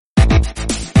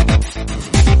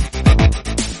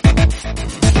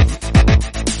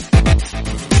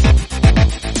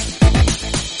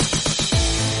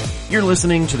You're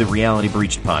listening to the Reality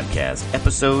Breach Podcast,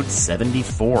 episode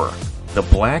 74, The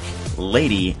Black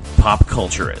Lady Pop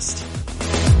Culturist.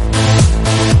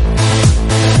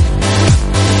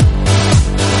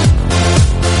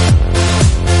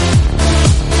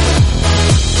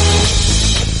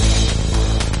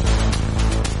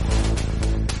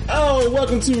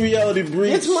 Welcome to Reality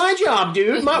Breach. It's my job,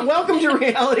 dude. Welcome to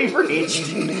Reality Breach.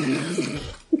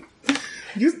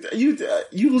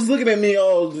 You was looking at me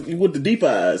all with the deep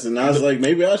eyes, and I was like,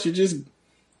 maybe I should just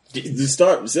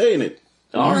start saying it.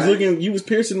 You was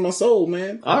piercing my soul,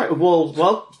 man. All right. Well,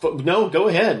 no. Go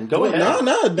ahead. Go ahead.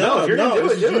 No. If you're gonna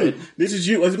do it. This is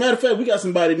you. As a matter of fact, we got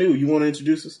somebody new. You want to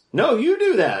introduce us? No, you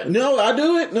do that. No, I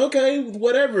do it. Okay,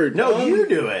 whatever. No, you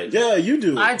do it. Yeah, you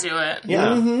do it. I do it. Yeah.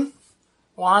 Mm-hmm.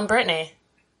 Well, I'm Brittany.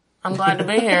 I'm glad to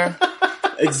be here.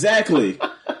 Exactly.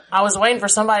 I was waiting for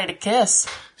somebody to kiss.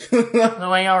 The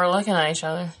way y'all were looking at each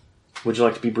other. Would you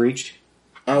like to be breached?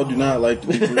 I do not like to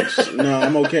be breached. No,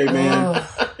 I'm okay, man.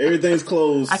 Everything's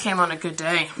closed. I came on a good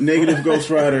day. Negative Ghost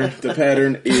Rider. The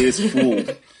pattern is full.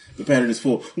 The pattern is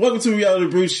full. Welcome to Reality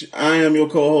Breach. I am your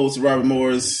co-host, Robert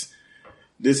Morris.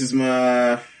 This is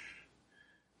my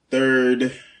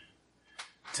third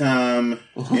time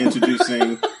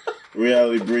introducing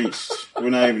Reality Breach.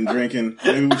 We're not even drinking.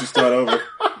 Maybe we should start over.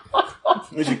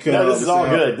 We should cut this is all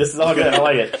good. This is all good. I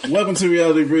like it. Welcome to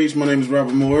Reality Breach. My name is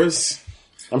Robert Morris.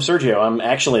 I'm Sergio. I'm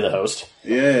actually the host.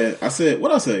 Yeah, I said,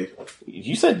 what'd I say?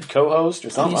 You said co-host or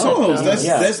something? Co-host.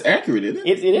 That's accurate, isn't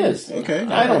it? It is. Okay.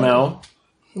 I don't know.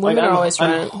 Women are always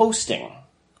right. I'm hosting.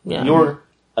 Yeah. You're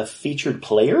a featured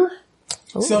player?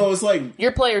 Ooh. So it's like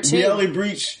You're player 2. Reality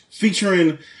Breach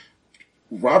featuring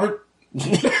Robert.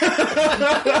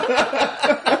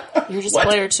 You're just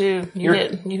player 2.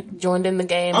 You joined in the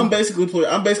game. I'm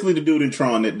basically the dude in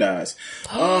Tron that dies.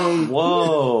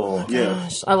 Whoa. Yeah.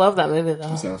 Gosh, I love that movie though.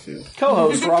 That's how I feel.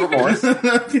 Co-host Robert Morris.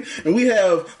 And we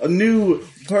have a new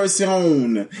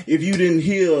person. If you didn't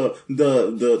hear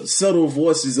the subtle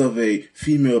voices of a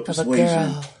female Of a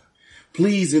persuasion, girl.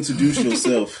 please introduce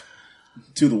yourself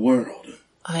to the world.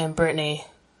 I am Brittany.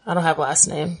 I don't have a last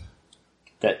name.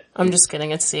 I'm just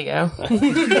kidding. It's Seago.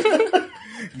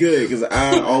 Good, because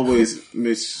I always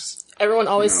miss. Everyone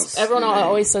always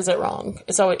says it wrong.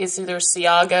 It's either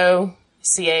Seago,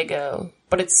 Ciego,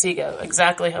 but it's Seago.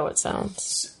 Exactly how it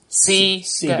sounds.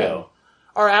 Seago.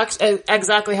 Or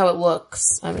exactly how it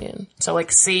looks. I mean, so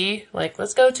like sea, like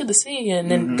let's go to the sea,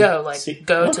 and then go, like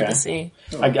go to the sea.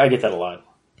 I get that a lot.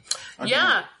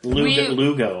 Yeah.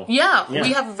 Lugo. Yeah,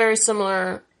 we have a very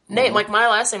similar name. Like my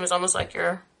last name is almost like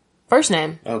your first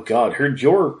name. Oh God,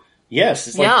 yes.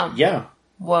 It's like, yeah.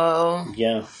 Whoa.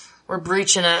 Yeah. We're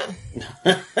breaching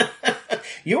it.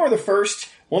 You are the first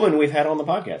woman we've had on the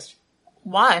podcast.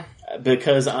 Why?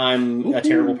 Because I'm a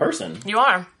terrible person. You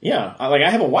are. Yeah. I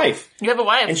have a wife. You have a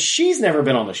wife. And she's never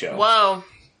been on the show. Whoa.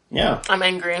 Yeah. I'm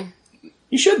angry.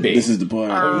 You should be. This is the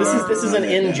part. This is an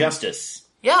injustice.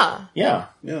 Yeah. Yeah.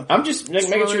 I'm just making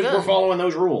sure that we're following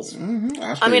those rules. Mm-hmm.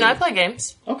 I play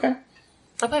games. Okay.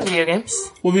 I play video games.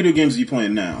 What video games are you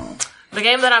playing now? The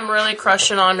game that I'm really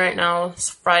crushing on right now is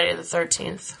Friday the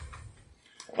 13th.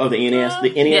 Oh, the NES? The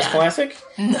NES Classic?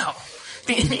 No.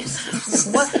 The NES.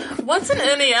 What's an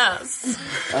NES?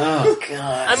 Oh,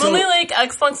 God. I'm only like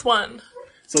Xbox One.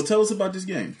 So tell us about this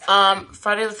game.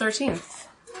 Friday the 13th.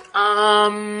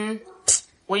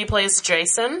 Well, you play as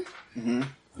Jason. Mm-hmm.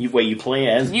 You play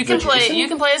as You can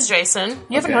Jason? play as Jason.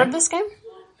 You haven't heard of this game?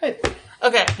 Hey.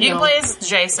 Okay, you can play as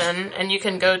Jason, and you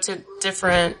can go to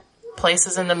different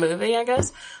places in the movie, I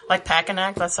guess. Like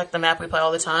Packanack, that's like the map we play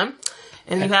all the time.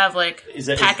 And you have like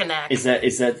Packanack.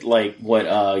 Is that like what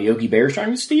Yogi Bear's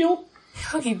trying to steal?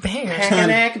 Yogi Bear?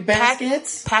 Packanack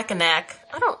baskets? Packanack.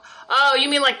 Oh, you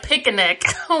mean like Picnic.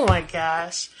 Oh my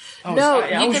gosh. No,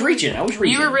 I was reaching.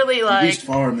 You were really like... You reached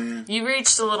far, man. You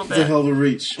reached a little bit. It's a hell of a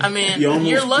reach. I mean,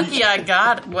 you're lucky I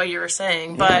got what you were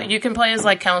saying, but you can play as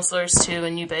like counselors too,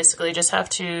 and you basically just have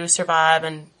to survive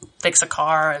and fix a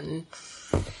car and...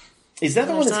 Is that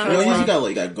the one that's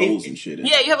you got goals and shit.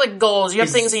 Yeah, you have like goals. You have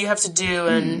things that you have to do,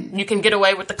 and you can get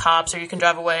away with the cops, or you can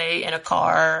drive away in a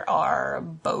car or a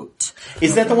boat.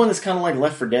 Is that the one that's kind of like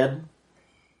Left 4 Dead?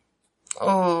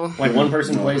 Oh. Like one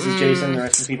person plays as Jason, the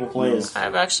rest of the people play as...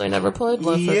 I've actually never played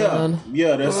Left 4 Dead.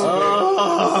 Yeah, that's...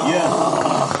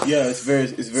 Yeah, it's very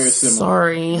similar.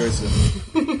 Sorry. Very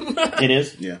similar. It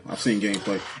is? Yeah, I've seen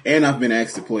gameplay. And I've been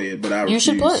asked to play it, but I refuse.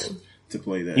 You should play. To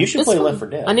play that. You should play Left 4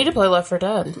 Dead. I need to play Left 4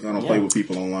 Dead. Because I don't play with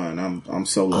people online. I'm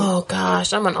solo. Oh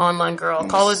gosh, I'm an online girl.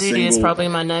 Call of Duty is probably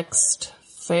my next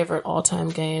favorite all-time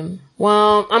game.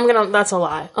 Well, that's a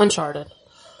lie. Uncharted.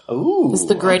 Ooh, It's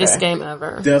the greatest game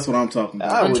ever. That's what I'm talking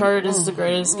about. Uncharted is the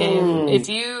greatest game. If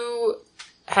you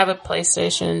have a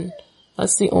PlayStation,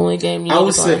 that's the only game you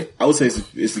need to play. I would say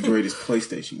it's the greatest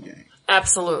PlayStation game.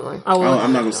 Absolutely.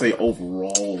 I'm not going to say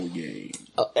overall game.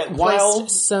 While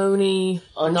Sony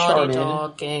Uncharted, Naughty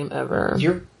Dog game ever.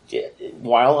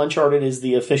 While Uncharted is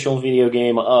the official video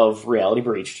game of Reality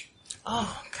Breached.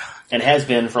 Oh, God. And has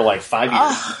been for like 5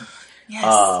 years.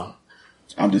 Yes.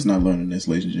 I'm just not learning this,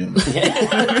 ladies and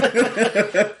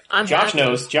gentlemen. Josh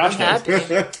knows. Josh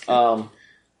knows.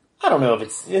 I don't know if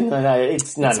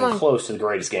it's not even close to the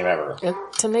greatest game ever.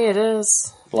 To me, it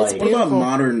is. Like, What about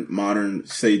modern,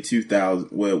 say 2000?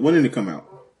 Well, when did it come out?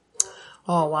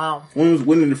 Oh, wow.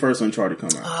 When did the first Uncharted come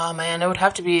out? Oh, man, it would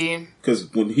have to be...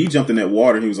 Because when he jumped in that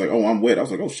water, he was like, "Oh, I'm wet." I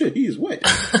was like, "Oh shit, he is wet."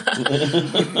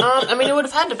 I mean, it would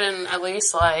have had to been at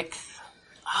least like...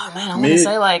 Oh, man, I want to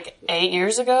say like 8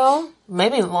 years ago.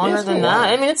 Maybe longer than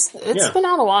that. I mean, it's been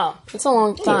out a while. It's a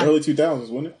long time. Early 2000s,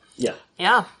 wasn't it? yeah.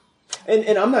 Yeah.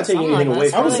 And I'm not taking anything away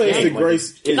from I would the say game. it's the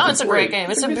greatest. No, it's a great game.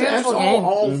 It's a beautiful game.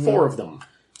 All four of them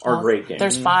are great games.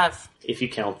 There's 5. If you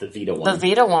count the Vita one. The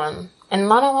Vita one. And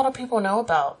not a lot of people know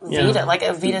about Vita, like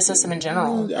a Vita system in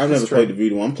general. I've never played the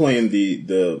Vita one. I'm playing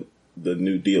the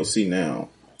new DLC now.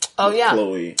 Oh, yeah.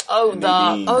 Chloe. Oh, and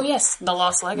Nadine. yes, The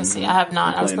Lost Legacy. I have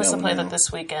not. I was playing supposed to that play one that now.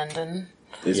 this weekend, and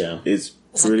It's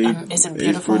pretty. is it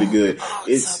beautiful? It's pretty good. Oh,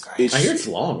 it's so great. I hear it's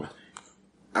long.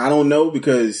 I don't know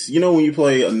because when you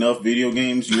play enough video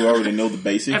games, you already know the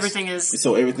basics. Everything is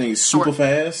so everything is super short.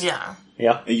 fast. Yeah.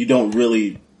 Yeah. And you don't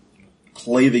really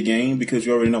play the game because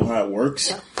you already know how it works.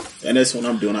 Yeah. And that's what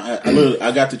I'm doing.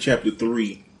 I got to chapter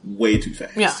 3 way too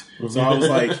fast. Yeah. So I was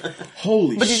like,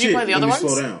 holy shit. But did you play the let other me ones?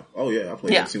 slow down. Oh yeah, I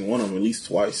played every single one of them at least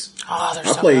twice. Oh, they're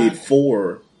I so played good.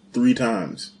 4 3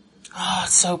 times. Oh,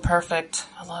 it's so perfect.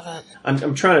 I love it.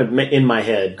 I'm trying to, in my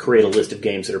head, create a list of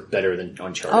games that are better than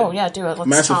Uncharted. Oh, yeah, do it. Let's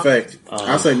Mass talk. Effect.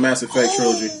 I say Mass Effect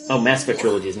trilogy. Oh, Mass Effect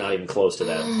Trilogy is not even close to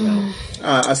that. No.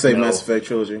 I say No. Mass Effect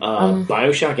trilogy.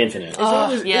 BioShock Infinite.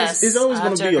 Yes. It's always I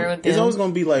going have to to be agree with it's you. always going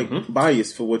to be like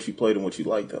biased for what you played and what you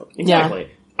like though. Exactly.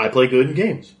 I play good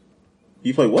games.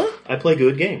 You play what? I play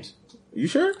good games. You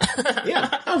sure?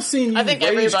 Yeah. I've seen you I think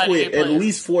rage everybody quit at plays.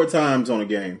 least 4 times on a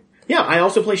game. Yeah, I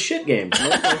also play shit games.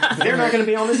 They're not going to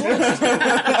be on this list.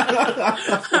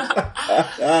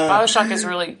 BioShock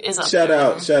is up Shout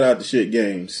there. out to shit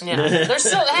games. Yeah. There's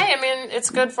still, hey, I mean, it's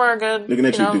good for a good, Looking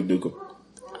at you, know, Duke Nukem.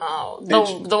 Oh,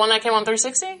 the one that came on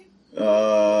 360?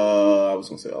 I was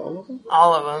gonna say all of them.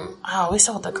 All of them. Oh, we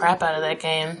sold the crap out of that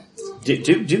game. Duke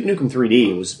Nukem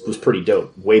 3D was pretty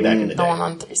dope way back in the The day. one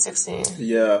on 360.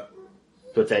 Yeah.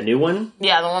 But that new one?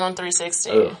 Yeah, the one on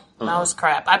 360. Ugh. That was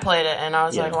crap. I played it and I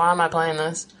was like, why am I playing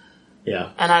this?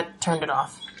 Yeah. And I turned it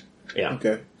off. Yeah.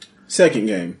 Okay. Second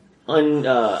game.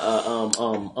 Burnout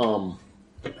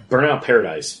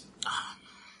Paradise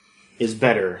is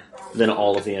better than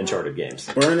all of the Uncharted games.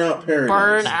 Burnout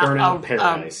Paradise. Burnout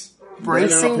Paradise.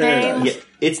 Racing Burnout game? Paradise. Yeah,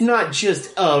 it's not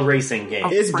just a racing game.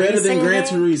 It's better than Racing Gran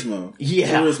game? Turismo.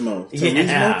 Yeah. Turismo.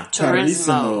 Yeah.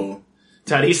 Turismo.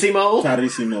 Tarissimo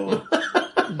Turismo.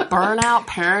 Burnout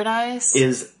Paradise?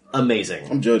 is amazing.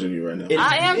 I'm judging you right now.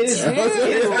 I am too.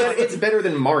 It's better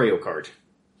than Mario Kart.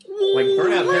 Like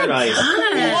Burnout Paradise. Who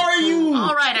are you?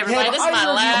 All right, everybody, this is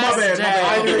my last My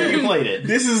bad. Either of you played it?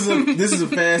 This is a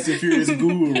Fast and Furious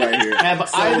guru right here. Have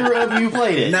either of you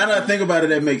played it? Now that I think about it,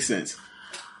 that makes sense.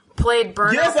 Played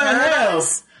Burnout Yes, I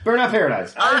Paradise? Burnout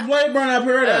Paradise. I played Burnout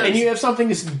Paradise. And you have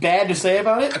something bad to say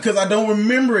about it? Because I don't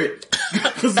remember it.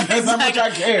 Because that's how much I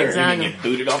care. Exactly. Get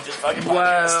booted off this fucking Whoa.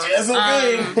 That's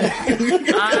okay.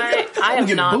 I have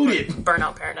get not booted.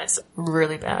 Burnout Paradise.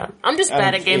 Really bad. I'm just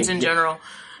bad at games in general.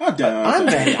 I'm I'm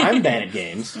bad at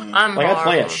games. I'm Like, I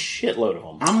play a horrible. shitload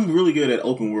of them. I'm really good at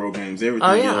open world games. Everything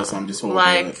Oh, yeah. else, I'm just horrible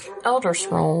Like Elder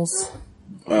Scrolls.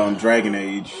 at. Dragon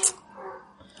Age.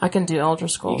 I can do Elder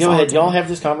Scrolls. Go all ahead, the y'all time. have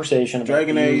this conversation about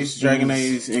Dragon these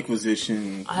Age,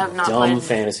 Inquisition. I have not dumb played.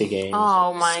 fantasy games.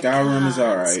 Oh my god. Skyrim is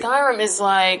alright. Skyrim is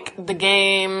like the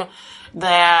game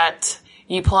that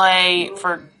you play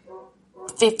for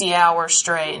 50 hours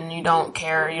straight and you don't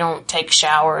care. You don't take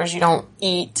showers. You don't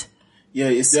eat. Yeah,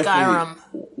 it's definitely.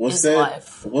 Skyrim is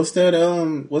life. What's that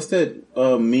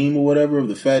meme or whatever of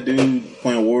the fat dude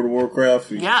playing World of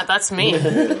Warcraft? Yeah, that's me.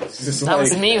 It's just That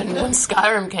was like, me when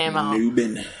Skyrim came out.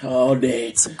 Noobing all day.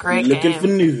 It's a great looking game. for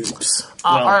noobs.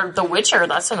 Or The Witcher.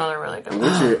 That's another really good one.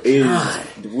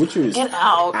 The Witcher is. Get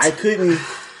out. I couldn't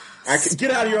get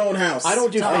out of your own house. I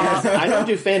don't do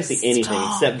fantasy anything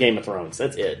except Game of Thrones.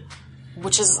 That's it.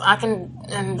 Which is I can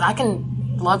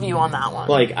love you on that one.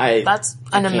 Like That's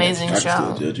an amazing I can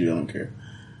show. still judge you. I don't care.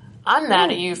 I'm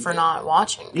mad at you for not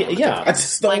watching. Yeah. I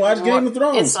just don't watch Game of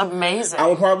Thrones. It's amazing. I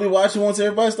would probably watch it once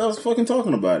everybody stops fucking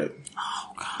talking about it.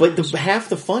 Oh, God. But half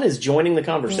the fun is joining the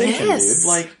conversation, Yes. dude.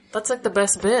 Like, that's like the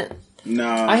best bit.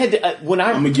 Nah, I had to,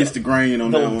 I'm against the grain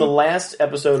on that one. The last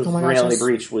episode of Reality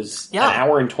Breach was an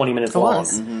hour and 20 minutes long.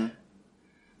 Mm-hmm.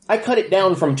 I cut it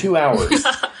down from 2 hours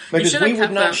because we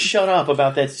would not shut up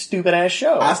about that stupid ass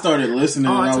show. I started listening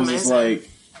and I was amazing. just like,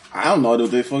 I don't know what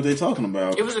the fuck they talking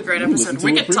about. It was a great episode.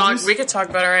 We could talk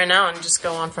about it right now and just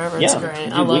go on forever. It's great.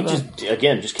 Dude, I love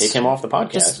it. Just kick him off the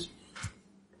podcast.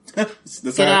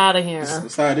 Get out of here.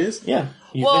 That's how it is? Yeah.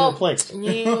 You've been replaced.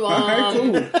 You, Alright,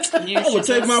 cool. I would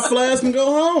take my flask and go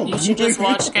home. You should just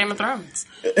watch Game of Thrones.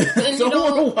 I don't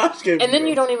want to watch Game of Thrones. And then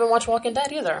you don't even watch Walking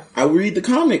Dead either. I read the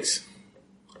comics.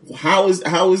 How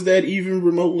is that even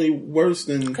remotely worse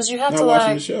than because you have not to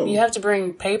watching the show? You have to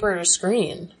bring paper to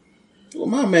screen. Well,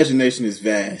 my imagination is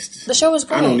vast. The show is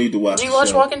great. I don't need to watch. Do you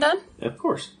watch Walking Dead? Of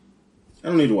course. I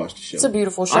don't need to watch the show. It's a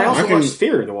beautiful show. I also watched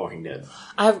Fear the Walking Dead.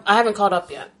 I haven't caught up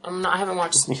yet. I haven't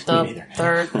watched the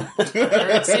third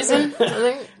season. I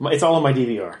think it's all on my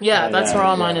DVR. Yeah, that's where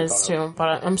all mine is too.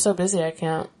 But I'm so busy I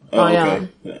can't. Oh, okay.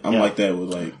 I'm like that with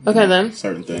then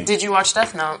certain things. Did you watch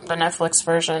Death Note, the Netflix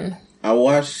version? I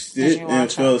watched it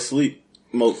and fell asleep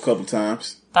a couple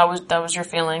times. That was your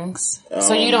feelings.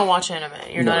 So you don't watch anime.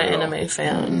 You're not an anime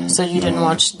fan. So you didn't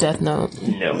watch Death Note.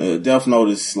 No. Death Note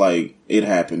is like it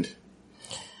happened.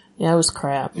 Yeah, it was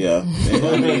crap. Yeah,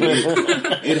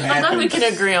 it happened. I'm glad we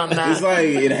can agree on that. It's like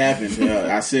it happened.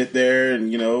 I sit there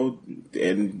and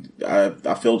and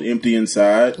I felt empty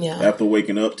inside after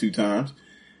waking up 2 times.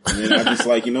 And then I just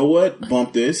like, you know what?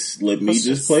 Bump this. Let me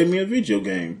just play me a video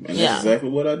game. And that's exactly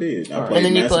what I did. I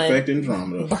played Mass Effect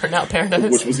Andromeda. Burnout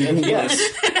Paradise. Which was even worse.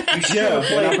 Yeah,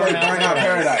 I played Burnout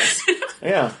Paradise.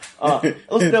 Yeah.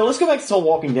 Let's go back to this whole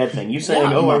Walking Dead thing. You saying,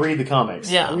 I read the comics.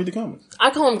 Yeah. I read the comics.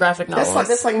 I call them graphic novels.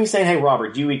 That's like me saying, hey,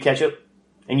 Robert, do you eat ketchup?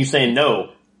 And you saying,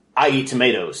 no, I eat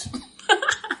tomatoes.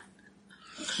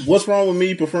 What's wrong with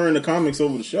me preferring the comics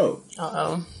over the show?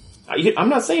 Uh-oh. I'm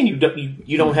not saying you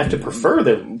don't have to prefer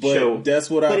the show. That's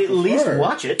what I prefer. But at least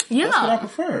watch it. Yeah. That's what I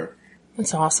prefer.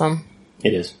 It's awesome.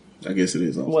 It is. I guess it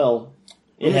is awesome. Well,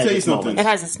 let me tell you something. It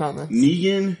has its moments.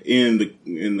 Negan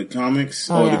in the comics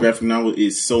or the graphic novel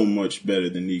is so much better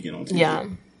than Negan on TV. Yeah.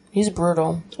 He's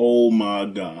brutal. Oh my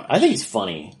god. I think he's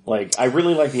funny. Like, I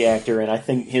really like the actor, and I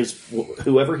think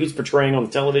whoever he's portraying on the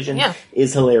television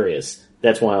is hilarious.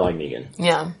 That's why I like Negan.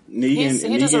 Yeah.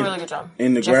 He does a really good job.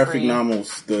 In the graphic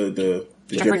novels, the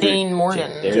Jeffrey Dean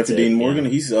Morgan. Jeffrey Dean Morgan,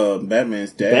 he's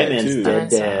Batman's dad Batman's too.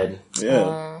 Dad.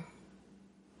 Yeah.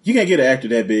 You can't get an actor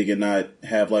that big and not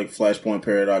have like Flashpoint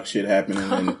Paradox shit happening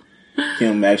and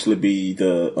him actually be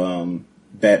the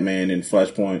Batman in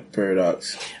Flashpoint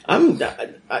Paradox.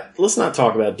 Let's not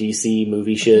talk about DC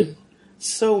movie shit.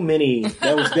 So many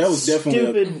that was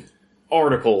definitely stupid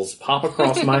articles pop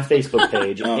across my Facebook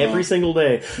page every single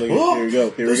day. Here we go.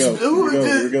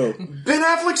 Ben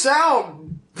Affleck's out.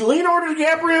 Leonardo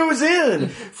DiCaprio is in.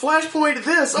 Flashpoint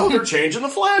this. Oh, they're changing the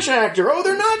Flash actor. Oh,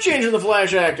 they're not changing the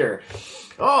Flash actor.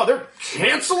 Oh, they're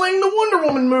canceling the Wonder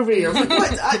Woman movie. I was like,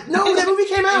 what? No, that movie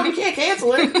came out. You can't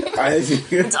cancel it.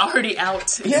 It's already out.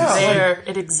 It's there.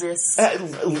 It exists.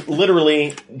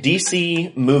 Literally,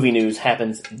 DC movie news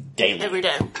happens daily. Every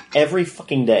day. Every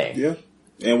fucking day. Yeah.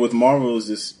 And with Marvel, it's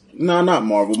just... No, not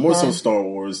Marvel. More so Star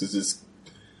Wars. It's just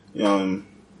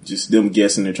them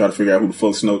guessing and trying to figure out who the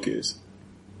fuck Snoke is.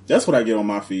 That's what I get on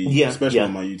my feed, especially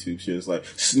on my YouTube shit. It's like,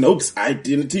 Snoke's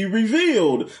identity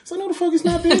revealed. It's like, no the fuck it's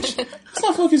not, bitch. It's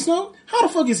not fucking Snoke. How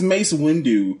the fuck is Mace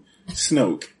Windu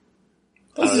Snoke?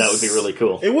 That would be really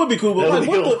cool. It would be cool, but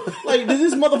like, did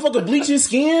this motherfucker bleach his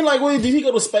skin? Like, did he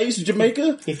go to space,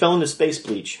 Jamaica? He fell into space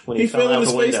bleach when he fell out into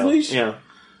the space window. bleach? Yeah.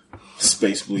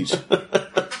 Space bleach.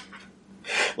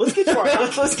 Let's get to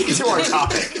our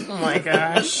topic. Oh my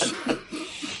gosh.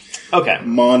 Okay.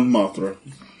 Mon Mothra.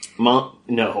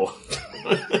 No.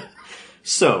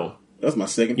 So. That's my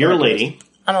second. You're a lady.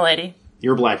 I'm a lady.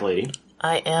 You're a black lady.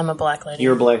 I am a black lady.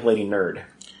 You're a black lady nerd.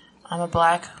 I'm a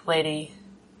black lady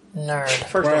nerd.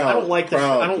 First of all, I don't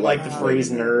like the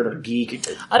phrase nerd or geek.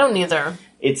 I don't either.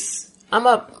 I'm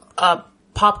a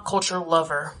pop culture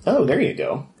lover. Oh, there you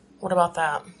go. What about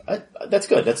that? That's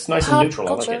good. That's nice and neutral.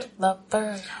 I like it.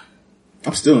 Lover.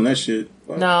 I'm still in that shit.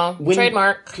 No,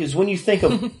 trademark. Because when you think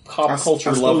of pop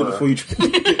culture lover,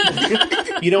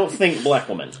 you don't think black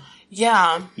woman.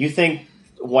 Yeah. You think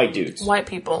white dudes. White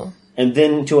people. And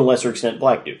then, to a lesser extent,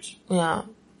 black dudes. Yeah.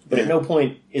 But at no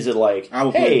point is it like,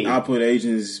 I'll put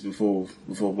Asians before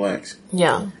blacks.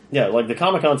 Yeah. Yeah, like the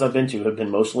Comic-Cons I've been to have been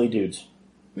mostly dudes.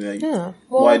 Yeah.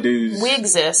 Well, white dudes. We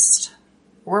exist.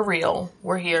 We're real.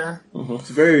 We're here. Mm-hmm. It's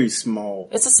very small.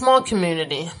 It's a small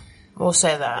community. We'll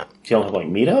say that. Do y'all have like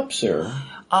meetups or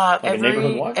like a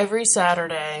neighborhood watch? Every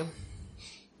Saturday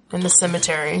in the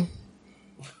cemetery.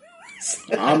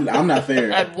 I'm not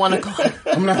there. At 1 o'clock.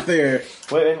 I'm not there.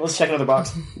 Wait, let's check another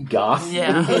box. Goth?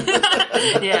 Yeah.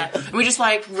 Yeah. We just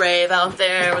like rave out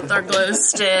there with our glow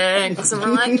sticks and we're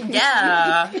like,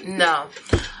 yeah. No.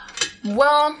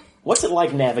 Well. What's it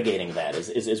like navigating that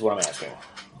is what I'm asking.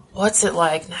 What's it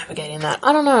like navigating that?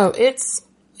 I don't know. It's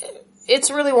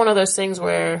really one of those things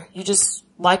where you just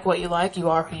like what you like. You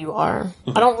are who you are.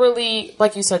 Mm-hmm. I don't really,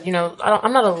 like you said,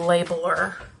 I'm not a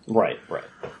labeler. Right.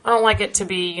 I don't like it to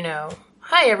be,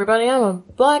 hi everybody, I'm a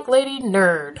black lady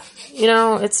nerd.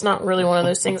 It's not really one of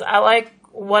those things. I like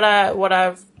what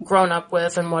I've grown up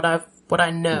with and what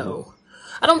I know.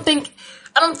 I don't think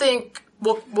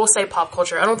we'll say pop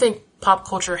culture. I don't think pop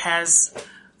culture has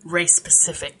race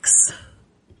specifics.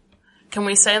 Can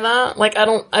we say that?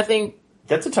 I think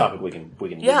that's a topic we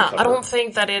can yeah, I don't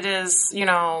think that it is,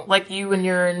 like you and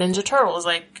your Ninja Turtles,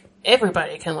 like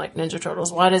everybody can like Ninja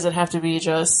Turtles. Why does it have to be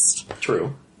just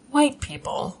true white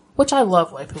people? Which I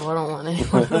love white people. I don't want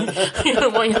anyone I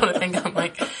don't want y'all to think I'm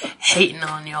like hating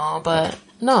on y'all, but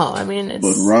no, I mean it's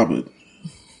But Robert,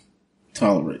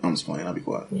 tolerate. I'm just playing, I'll be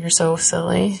quiet. You're so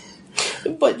silly.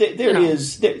 But there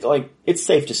is it's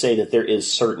safe to say that there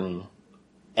is certain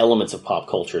elements of pop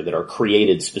culture that are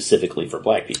created specifically for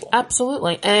black people.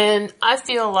 Absolutely. And I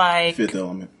feel like Fifth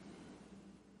Element.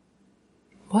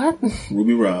 What?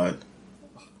 Ruby Rod.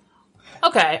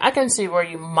 Okay, I can see where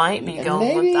you might be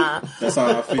going with that. That's how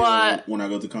I feel when I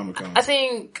go to Comic-Con. I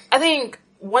think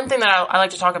one thing that I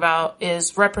like to talk about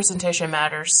is representation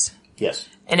matters. Yes.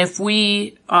 And if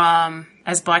we,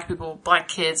 as black people, black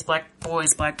kids, black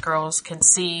boys, black girls, can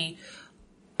see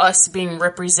us being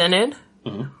represented,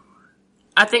 mm-hmm.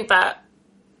 I think that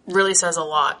really says a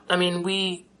lot. I mean,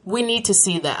 we need to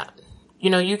see that.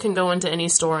 You can go into any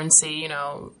store and see,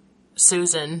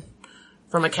 Susan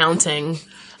from accounting,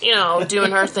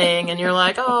 doing her thing, and you're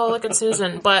like, oh, look at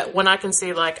Susan. But when I can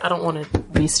see, I don't want to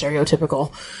be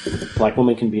stereotypical. Black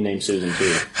women can be named Susan,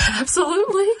 too.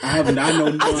 Absolutely. I know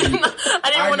one. I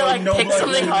didn't want to pick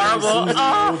something horrible.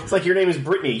 Oh. It's like your name is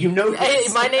Brittany. This. Hey,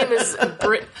 my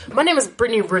name is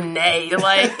Brittany Renee.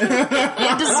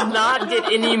 It does not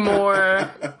get any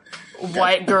more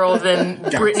white girl than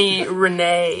Brittany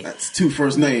Renee. That's 2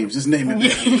 first names. Just name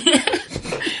it.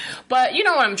 But you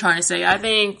know what I'm trying to say. I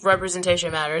think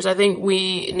representation matters. I think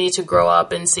we need to grow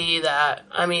up and see that.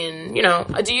 I mean,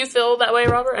 do you feel that way,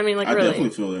 Robert? I mean, I really. definitely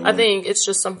feel that way. I think it's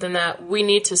just something that we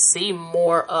need to see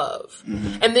more of.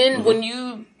 Mm-hmm. And then when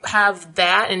you have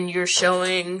that and you're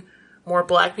showing more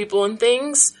black people and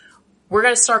things, we're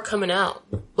going to start coming out.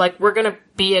 We're going to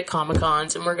be at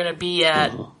Comic-Cons and we're going to be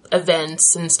at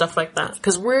events and stuff like that.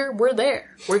 Because we're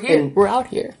there. We're here. We're out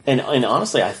here. And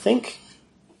honestly, I think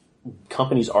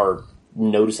companies are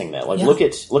noticing that. Look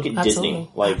at Absolutely.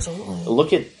 Disney. Absolutely.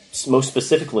 Look at most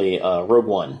specifically Rogue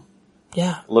One.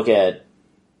 Yeah. Look at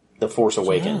The Force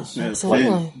Awakens. Yeah,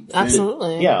 absolutely.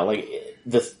 Absolutely.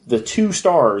 The 2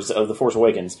 stars of The Force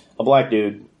Awakens, a black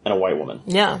dude and a white woman.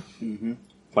 Yeah. Mm-hmm.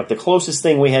 The closest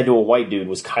thing we had to a white dude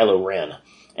was Kylo Ren.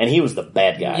 And he was the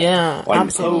bad guy. Yeah,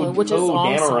 absolutely. Which is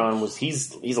awesome. Dameron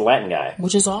he's a Latin guy.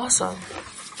 Which is awesome.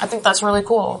 I think that's really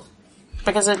cool.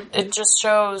 Because it just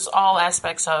shows all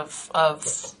aspects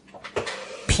of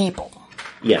people.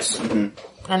 Yes. Mm-hmm.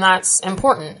 And that's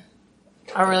important.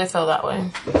 I really feel that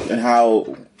way. And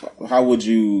how would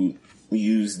you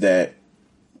use that?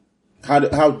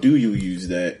 How do you use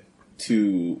that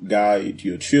to guide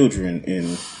your children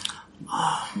in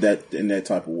that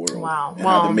type of world? Wow. And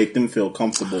how to make them feel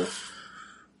comfortable?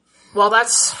 Well,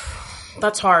 that's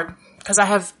hard. Because I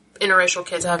have interracial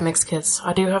kids. I have mixed kids.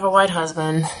 I do have a white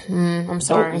husband. I'm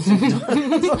sorry.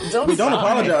 Don't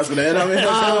apologize for that. I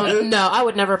mean, no, I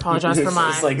would never apologize for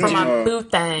my boo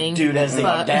thing. Dude has the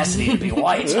audacity to be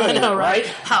white. I know, right?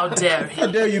 How dare he? How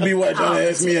dare you be white? Don't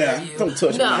ask me out. Don't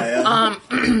touch my ass.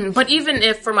 But even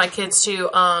if for my kids too,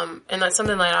 and that's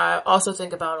something that I also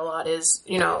think about a lot is,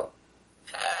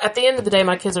 at the end of the day,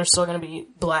 my kids are still going to be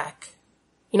black.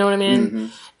 You know what I mean? Mm-hmm.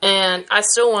 And I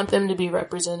still want them to be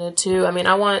represented too. I mean,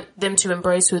 I want them to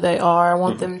embrace who they are. I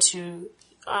want them to,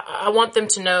 I want them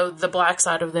to know the black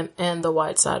side of them and the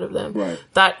white side of them. Right.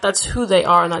 That's who they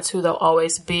are and that's who they'll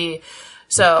always be.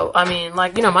 So, I mean,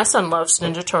 my son loves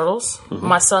Ninja Turtles. Mm-hmm.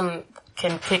 My son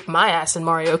can kick my ass in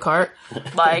Mario Kart.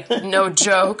 No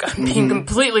joke. I'm being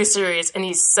completely serious. And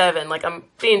he's 7. I'm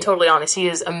being totally honest. He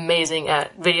is amazing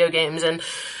at video games. And,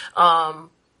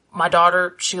 my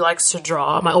daughter, she likes to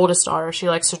draw. My oldest daughter, she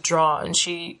likes to draw and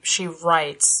she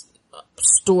writes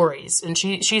stories, and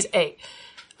she's 8.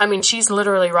 I mean, she's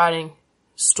literally writing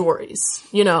stories,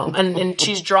 and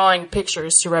she's drawing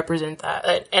pictures to represent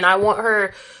that. And I want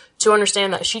her to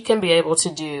understand that she can be able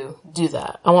to do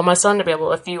that. I want my son to be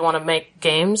able, if you want to make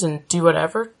games and do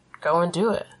whatever, go and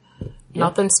do it. Yeah.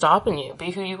 Nothing's stopping you.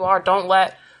 Be who you are. Don't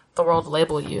let the world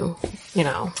label you,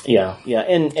 Yeah, yeah.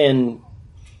 And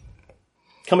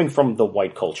coming from the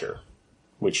white culture,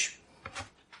 which,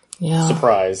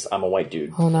 surprise, I'm a white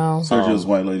dude. Oh no. Sergio's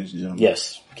white, ladies and gentlemen.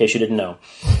 Yes, in case you didn't know.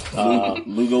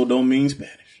 Lugo don't mean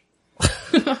Spanish.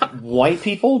 White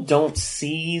people don't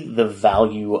see the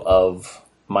value of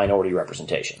minority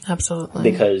representation. Absolutely.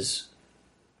 Because,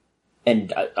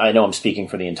 and I know I'm speaking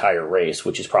for the entire race,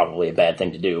 which is probably a bad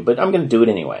thing to do, but I'm going to do it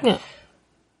anyway. Yeah.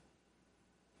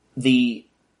 The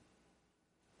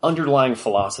underlying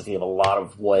philosophy of a lot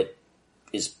of what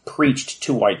is preached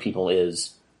to white people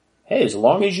is, hey, as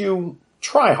long as you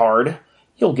try hard,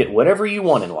 you'll get whatever you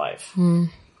want in life. Mm.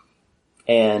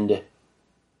 And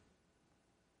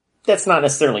that's not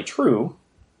necessarily true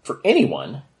for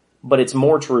anyone, but it's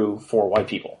more true for white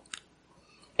people.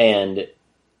 And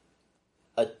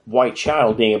a white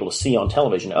child being able to see on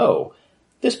television, oh,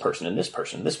 this person and this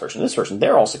person and this person and this person,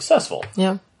 they're all successful.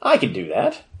 Yeah. I could do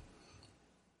that.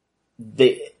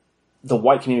 The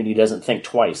white community doesn't think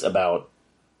twice about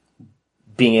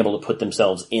being able to put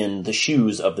themselves in the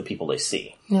shoes of the people they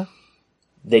see. Yeah.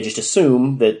 They just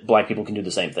assume that black people can do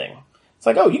the same thing. It's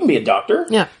like, oh, you can be a doctor.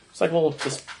 Yeah. It's like, well,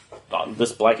 this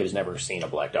black kid has never seen a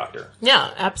black doctor.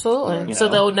 Yeah, absolutely. So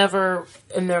know? they'll never,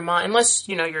 in their mind, unless,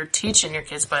 you're teaching your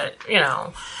kids, but,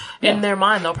 in their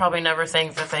mind, they'll probably never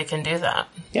think that they can do that.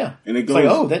 Yeah. And it It's goes, like,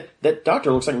 oh, that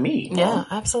doctor looks like me. Yeah,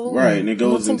 absolutely. right, and it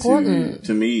goes That's into, important.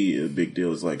 to me, a big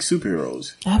deal is like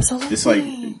superheroes. Absolutely. It's like,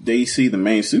 they see the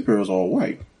main superheroes all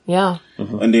white. Yeah.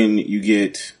 Mm-hmm. And then you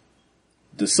get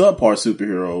the subpart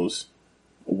superheroes,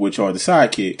 which are the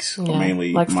sidekicks, Yeah,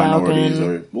 mainly like minorities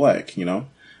Falcon. or black,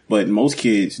 But most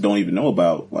kids don't even know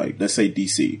about, like, let's say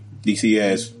DC. DC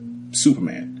has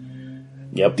Superman.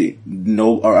 Yep.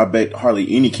 Or I bet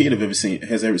hardly any kid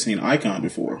has ever seen Icon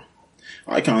before.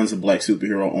 Icon's a black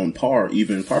superhero on par,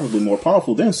 even probably more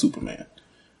powerful than Superman.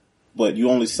 But you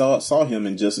only saw him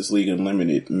in Justice League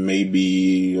Unlimited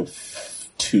maybe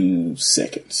 2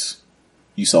 seconds.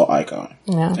 You saw Icon.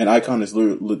 Yeah. And Icon is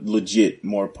legit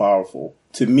more powerful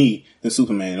to me than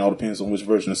Superman. It all depends on which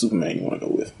version of Superman you want to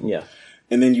go with. Yeah.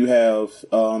 And then you have,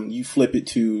 you flip it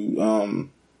to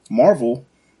Marvel,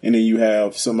 and then you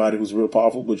have somebody who's real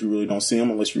powerful, but you really don't see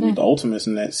him unless you read the Ultimates,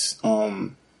 and that's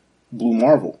Blue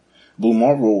Marvel. Blue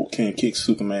Marvel can kick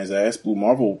Superman's ass. Blue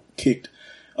Marvel kicked,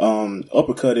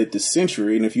 uppercutted the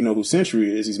Sentry, and if you know who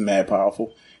Sentry is, he's mad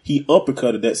powerful. He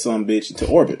uppercutted that sumbitch into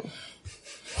orbit,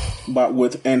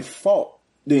 and fought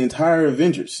the entire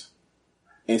Avengers,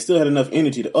 and still had enough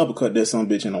energy to uppercut that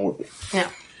sumbitch in orbit. Yeah.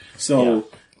 So. Yeah.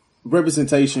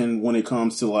 Representation when it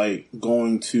comes to like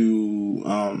going to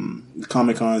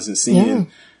Comic Cons and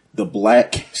seeing the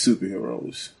black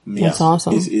superheroes, That's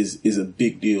awesome. is a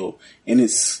big deal, and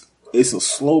it's a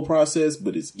slow process,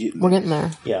 but it's getting. We're getting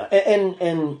there. Yeah. And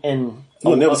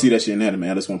you'll never see that shit in anime.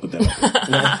 I just want to put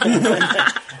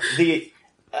that.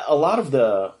 A lot of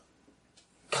the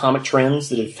comic trends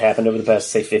that have happened over the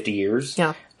past, say, 50 years.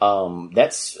 Yeah.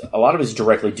 That's a lot of it is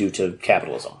directly due to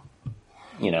capitalism.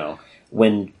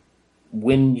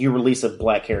 When you release a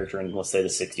black character in, let's say, the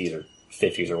 60s or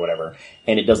 50s or whatever,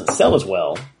 and it doesn't sell as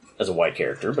well as a white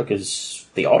character because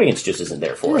the audience just isn't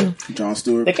there for it, Jon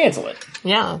Stewart. they cancel it.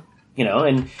 Yeah.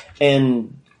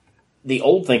 And the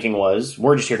old thinking was,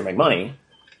 we're just here to make money.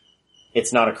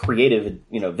 It's not a creative,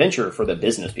 venture for the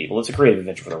business people. It's a creative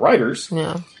venture for the writers.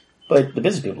 Yeah. But the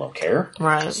business people don't care.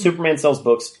 Right. Superman sells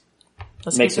books,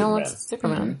 Let's make keep going Superman. with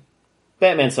Superman. Mm-hmm.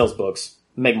 Batman sells books,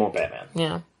 make more Batman.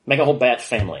 Yeah. Make a whole Bat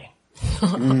family.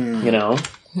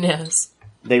 Yes.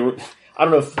 I don't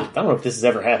know if this has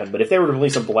ever happened, but if they were to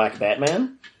release a black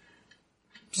Batman,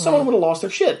 someone would have lost their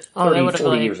shit 30, they would have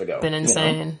 40 years ago. been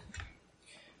insane.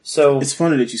 So It's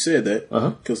funny that you said that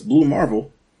because Blue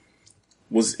Marvel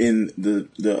was in the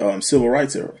civil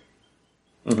rights era,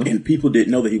 and people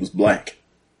didn't know that he was black.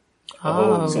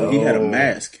 Oh. So he had a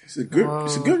mask. It's a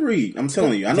good read. I'm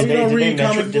telling you. I know you don't read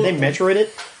comic books. Did they Metroid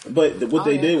it? But what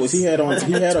they did was he had a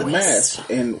twist. mask,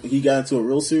 and he got into a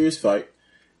real serious fight,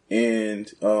 and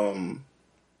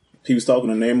he was talking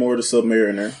to Namor the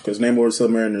Submariner, because Namor the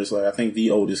Submariner is like, I think,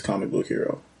 the oldest comic book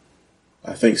hero.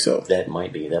 I think so. That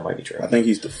might be true. I think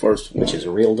he's the first one. Which is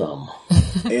real dumb.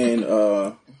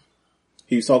 And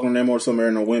he was talking to Namor the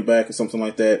Submariner, went back or something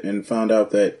like that, and found out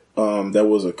that there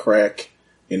was a crack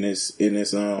in his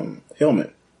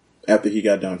helmet after he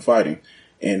got done fighting.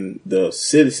 and the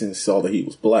citizens saw that he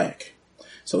was black.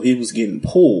 So he was getting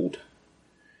pulled.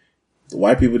 The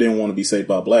white people didn't want to be saved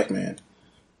by a black man,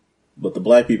 but the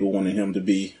black people wanted him to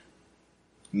be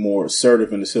more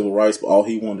assertive in the civil rights, but all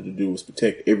he wanted to do was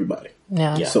protect everybody.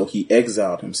 Yeah. So he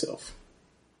exiled himself,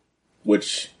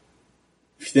 which,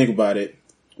 if you think about it,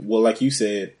 well, like you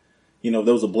said, if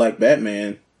there was a black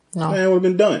Batman, man, it would have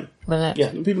been done. But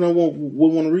Yeah. People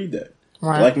would want to read that.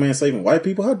 Right. Black man saving white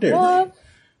people? How dare What?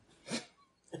 they?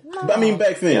 I mean,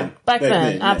 back then. Back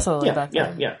then, yeah. absolutely Yeah, back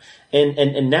yeah, then. yeah.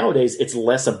 And nowadays, it's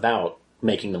less about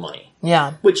making the money.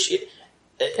 Yeah. Which,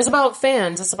 It's about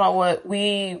fans. It's about what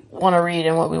we want to read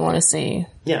and what we want to see.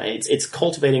 it's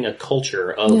cultivating a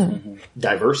culture of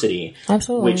diversity.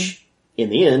 Absolutely. Which, in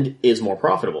the end, is more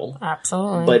profitable.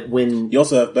 Absolutely. But when... You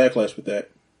also have backlash with that.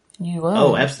 You will.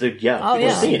 Oh, absolutely, yeah. Oh, People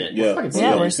yeah. are seeing it. Yeah, We're fucking seeing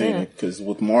Yeah, it. we're I've seeing seen it. Because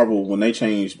with Marvel, when they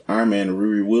changed Iron Man to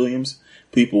Riri Williams,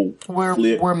 people We're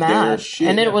flipped their mad. shit.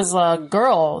 And it was a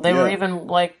girl. They were Yeah. even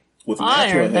like With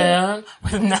natural Iron hair. Man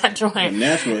with natural hair.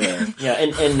 natural hair. Yeah,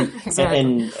 and Exactly.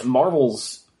 and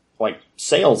Marvel's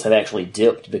sales have actually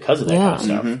dipped because of that kind of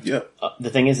stuff. Mm-hmm. Yep. The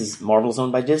thing is Marvel's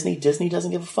owned by Disney. Disney doesn't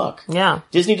give a fuck. Yeah.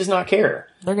 Disney does not care.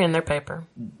 They're getting their paper.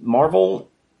 Marvel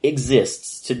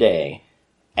exists today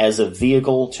as a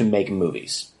vehicle to make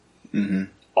movies. Mm-hmm.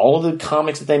 All of the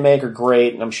comics that they make are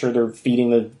great, and I'm sure they're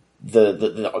feeding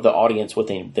the audience what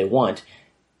they want.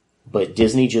 But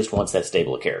Disney just wants that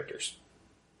stable of characters.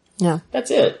 Yeah. That's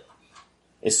it.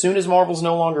 As soon as Marvel's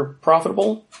no longer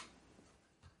profitable,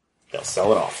 they'll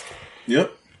sell it off.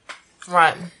 Yep.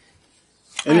 Right.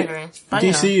 And I agree. But,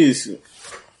 DC is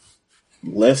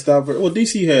less diverse. Well,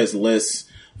 DC has less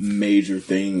major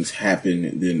things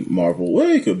happen than Marvel. Well,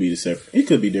 it could be the same. It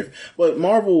could be different. But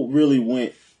Marvel really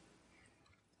went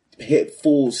head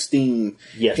full steam,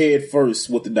 Yes. head first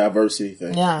with the diversity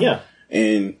thing. Yeah. Yeah.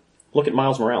 And Look at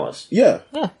Miles Morales. yeah.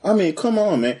 Yeah. I mean, come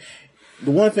on, man.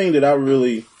 The one thing that I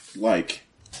really like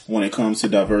when it comes to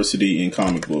diversity in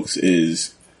comic books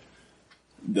is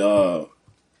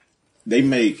they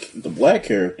make the black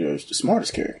characters the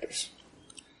smartest characters.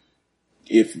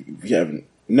 If you haven't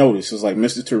noticed, it's like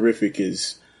Mr. Terrific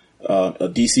is a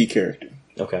DC character.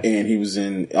 Okay. And he was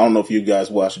in, I don't know if you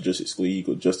guys watched Justice League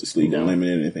or Justice League No.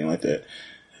 Unlimited or anything like that.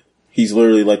 He's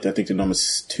literally I think the number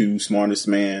 2 smartest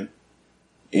man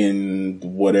in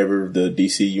whatever the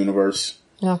DC universe.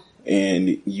 Yeah.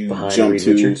 And you Behind jump Reed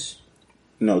to Richards.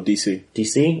 no DC.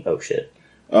 DC? Oh shit.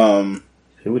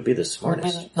 Who would be the Would be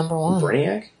smartest? the number one.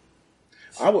 Brainiac?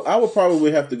 I would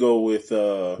probably have to go with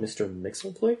Mr.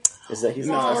 Mixelplick? Is that his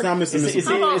no, it's not Mr. Is he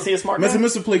a smart guy?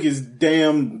 Mr. Plick is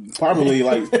probably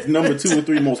number 2 or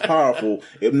 3 most powerful,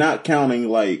 if not counting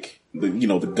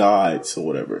the gods or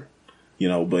whatever.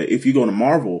 But if you go to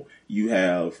Marvel, you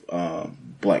have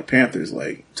Black Panthers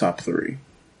top 3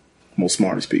 most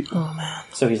smartest people. Oh man.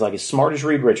 So he's as smart as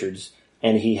Reed Richards,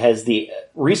 and he has the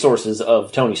resources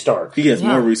of Tony Stark. He has Yeah.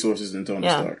 more resources than Tony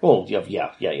Yeah. Stark. Well,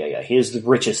 yeah. He is the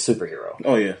richest superhero.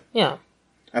 Oh yeah. Yeah.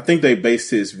 I think they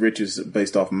based his riches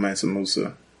based off of Mansa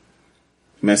Musa.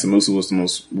 Mansa Musa was the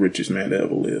most richest man that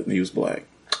ever lived, and he was black.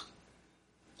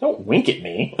 Don't wink at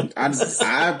me.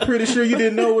 I'm pretty sure you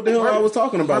didn't know what the hell I was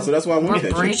talking about, so that's why I winked We're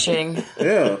at you. breaching.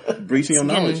 Yeah, breaching your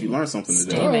knowledge. getting You learned something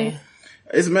today. Steamy.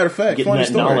 As a matter of fact, Getting funny that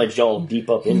story. knowledge all deep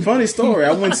up in. Funny story.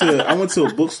 I went to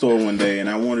a bookstore one day and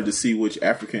I wanted to see which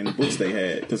African books they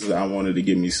had because I wanted to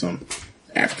give me some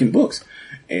African books,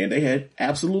 and they had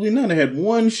absolutely none. They had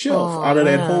one shelf out of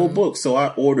that whole book, so I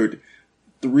ordered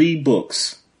 3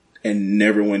 books and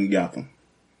never went and got them.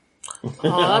 Oh,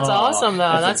 that's awesome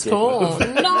though. That's a good cool.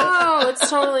 No, it's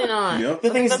totally not. Yep. The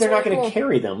thing is, That's they're not really going to cool.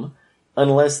 carry them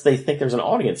unless they think there's an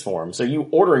audience for them. So you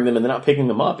ordering them and they're not picking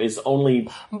them up is only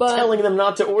But- telling them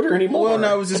not to order anymore. Well,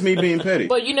 no, it was just me being petty.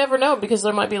 But you never know because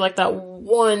there might be that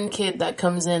one kid that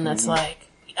comes in that's I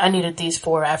needed these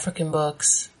 4 African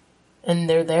books, and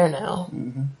they're there now.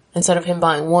 Mm-hmm. Instead of him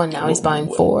buying 1, now he's buying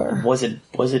 4. Was it?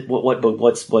 What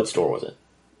store was it?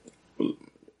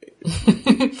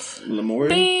 Lemuria?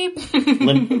 Beep.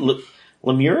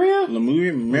 Lemuria? Lemuria?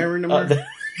 Lemuria?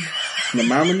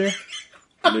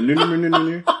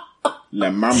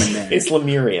 Lemuria? It's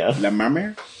Lemuria.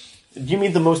 Lemuria? Do you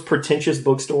mean the most pretentious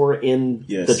bookstore in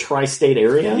Yes. the tri-state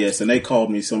area? Yes, and they called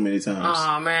me so many times.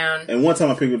 Oh man. And one time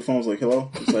I picked up the phone, I was like,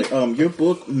 hello? It's like, your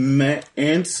book,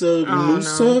 Mansa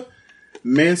Musa?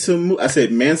 I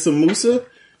said, Mansa Musa?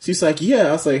 She's like, yeah.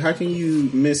 I was like, how can you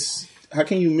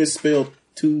misspell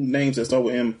 2 names that start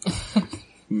with M?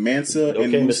 Mansa and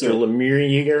Okay, Musa. Mr.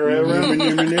 Lemuria.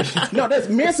 No, that's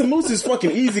Mansa Musa is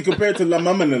fucking easy compared to La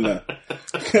Mamma.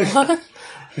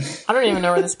 I don't even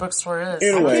know where this bookstore is.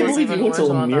 Anyway. I I was believe you went to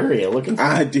Lemuria looking for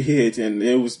I did, and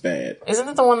it was bad. Isn't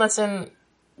it the one that's in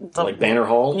the like Banner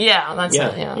Hall. Yeah, that's Yeah,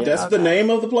 it. Yeah, yeah. That's the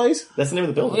name of the place? That's the name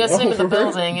of the building. That's the name of the for real?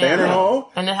 building. Yeah. Banner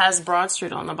Hall? And it has Broad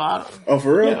Street on the bottom. Oh,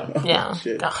 for real? Yeah. Oh, Yeah.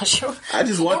 shit. Gosh. I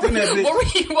just walked in that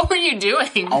bitch. What were you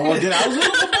doing? Oh, then I was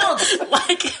looking for books.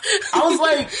 Like, I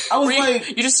was like,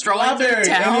 you just strolling through library,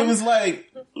 town? and it was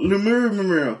like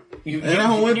Lemuria. And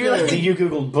I went there. You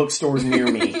Googled bookstores near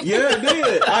me. Yeah, I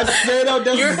did. I straight up,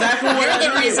 that's exactly what I did.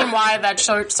 You're the reason why that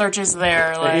search is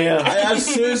there. Like, Yeah. I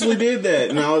seriously did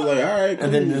that, and I was like, all right, cool.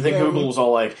 And then Google was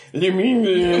all like,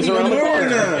 "It's around the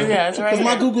corner." Yeah, it's right Because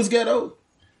my here. Google's ghetto.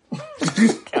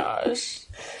 Gosh.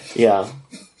 Yeah.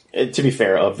 To be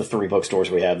fair, of the 3 bookstores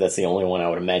we have, that's the only one I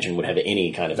would imagine would have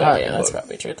any kind of. Oh yeah, that's book.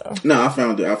 probably true though. No, I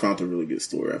found a really good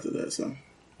store after that, so.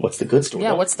 What's the good store?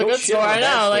 Yeah, what's the good shit store? on I the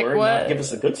bad know, like, store and what- not give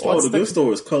us the good store. Oh, the good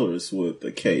store is Colors with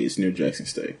a K. It's near Jackson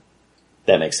State.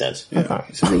 That makes sense. Yeah,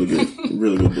 it's a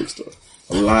really good bookstore.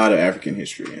 A lot of African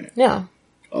history in it. Yeah.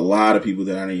 A lot of people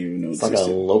that I didn't even know It's like a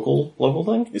existed. local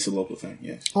thing. It's a local thing,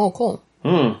 yes. Oh, cool.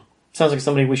 Sounds like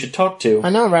somebody we should talk to. I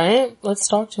know, right? Let's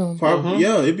talk to him. Probably,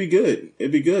 yeah, it'd be good.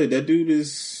 It'd be good. That dude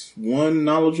is one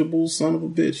knowledgeable son of a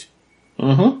bitch.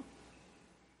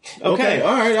 Okay,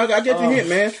 all right, I get the hint,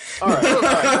 man. All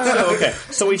right.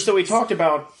 So we talked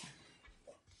about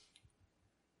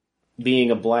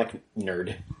being a black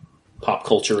nerd, pop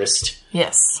culturist.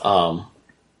 Yes.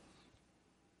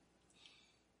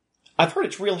 I've heard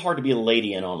it's real hard to be a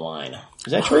lady in online.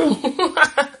 Is that true?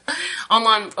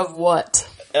 Online of what?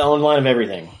 Online of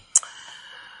everything.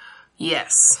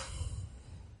 Yes.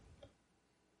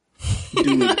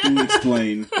 Do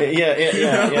explain.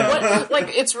 Yeah. Like,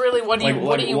 it's really, what do you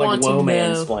want to woe know?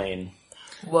 mansplain.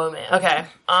 Whoa, man. Okay.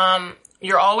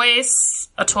 You're always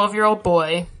a 12-year-old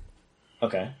boy.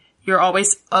 Okay. You're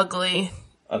always ugly.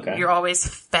 Okay. You're always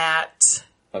fat.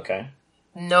 Okay.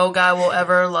 No guy will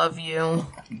ever love you.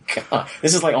 God.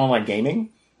 This is like online gaming?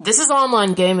 This is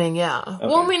online gaming, yeah.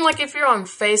 Well, I mean, like, if you're on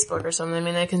Facebook or something, I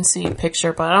mean, they can see a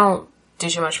picture, but I don't do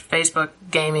too much Facebook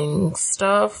gaming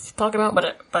stuff talking about,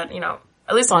 but you know,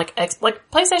 at least on, like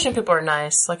PlayStation people are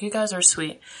nice. Like, you guys are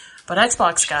sweet. But Xbox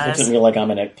Looks guys... at me like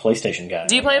I'm a PlayStation guy.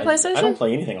 Do you play a PlayStation? I don't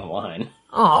play anything online.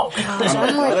 Oh, gosh.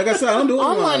 I'm like, Like I said, I don't do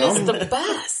online online. is the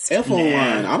best. F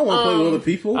online. I don't want to play with other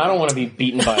people. I don't want to be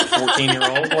beaten by a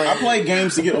 14-year-old. I play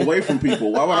games to get away from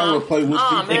people. Why would I want to play with Oh,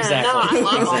 people? man. Exactly. No, I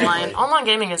love Exactly. online. Online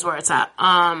gaming is where it's at.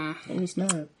 No, it's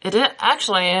not. It is,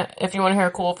 actually, if you want to hear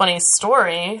a cool, funny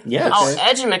story, Yes. I'll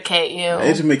educate you.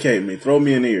 Educate me. Throw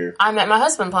me an ear. I met my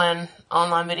husband playing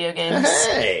online video games.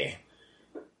 Hey.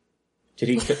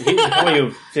 He was calling you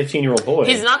a 15-year-old boy.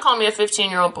 He did not call me a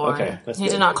 15-year-old boy. Okay, that's he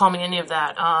good. did not call me any of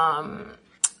that.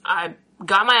 I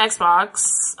got my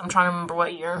Xbox. I'm trying to remember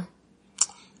what year.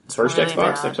 First Really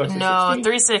Xbox? bad. Xbox 360? No,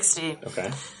 360.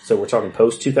 Okay. So we're talking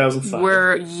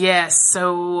post-2005.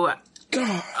 So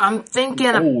I'm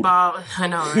thinking about, I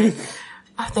know, right?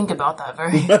 I think about that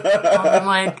very, I'm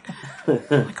like,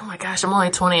 oh my gosh, I'm only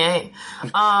 28.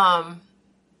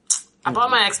 I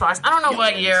bought my Xbox. I don't know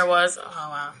what year it was. Oh,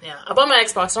 wow. Yeah. I bought my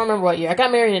Xbox. I don't remember what year. I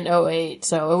got married in 08,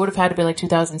 so it would have had to be like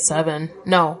 2007.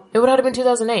 No, it would have been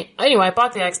 2008. Anyway, I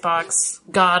bought the Xbox,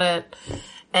 got it,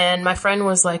 and my friend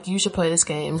was like, you should play this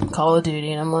game, Call of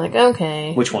Duty. And I'm like,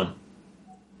 okay. Which one?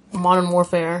 Modern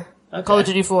Warfare. Okay. Call of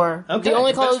Duty 4. Okay, The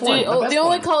only the Call of best one, Duty, the best the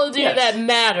only one. Call of Duty Yes. that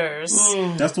matters.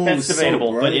 That's the one That's with debatable,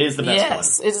 Soap, right? but it is the best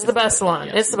Yes, one. it's the best one.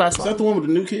 It's the best Is that one. the one with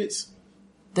the new kids?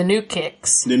 The new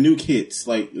kicks. The new kits,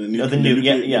 like the new, the new-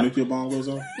 nuclear, yeah. the nuclear bomb goes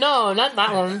off. No, not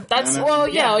that one. That's, No, no. well,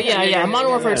 yeah. Modern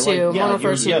Warfare 2. Modern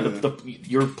Warfare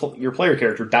 2. Your player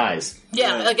character dies.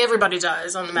 Yeah, like everybody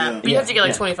dies on the map. Yeah. But you have to get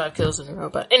like Yeah. 25 kills in a row.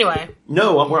 But anyway.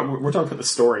 No, we're talking about the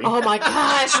story. Oh my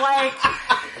gosh,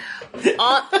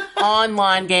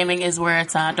 online gaming is where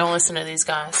it's at. Don't listen to these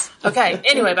guys. Okay,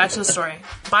 anyway, back to the story.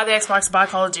 Buy the Xbox, buy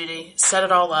Call of Duty, set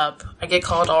it all up. I get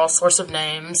called all sorts of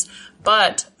names,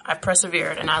 but I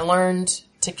persevered and I learned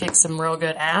to kick some real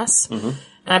good ass. And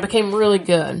I became really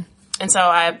good. And so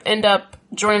I end up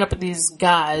joining up with these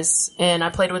guys and I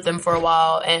played with them for a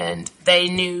while and they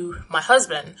knew my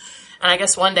husband. And I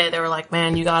guess one day they were like,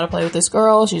 man, you gotta play with this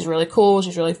girl. She's really cool.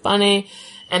 She's really funny.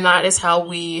 And that is how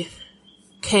we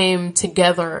came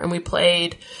together and we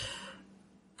played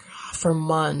for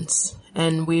months.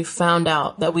 And we found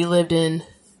out that we lived in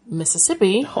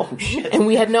Mississippi. Oh, shit. And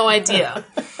we had no idea.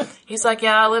 He's like,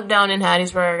 yeah, I live down in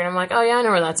Hattiesburg. And I'm like, oh yeah, I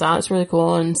know where that's at. It's really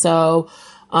cool. And so,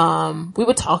 we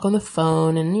would talk on the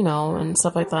phone and, you know, and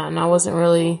stuff like that. And I was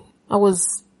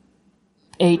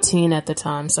 18 at the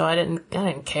time, so I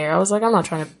didn't care. I was like, I'm not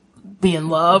trying to be in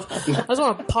love. I just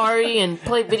want to party and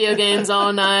play video games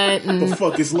all night. And The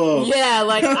fuck is love? yeah,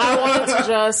 like I wanted to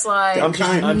just like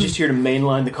I'm just here to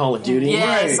mainline the Call of Duty.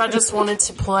 yes, Right. I just wanted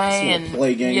to play and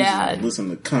Play games yeah. and listen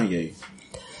to Kanye.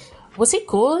 Was he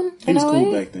cool in He was 08?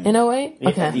 cool back then. In 08? Yeah,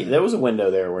 Okay. there was a window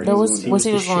there where There he was he he the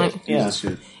was like shit. He Yeah. was the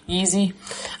shit. easy.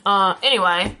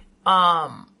 Anyway,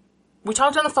 we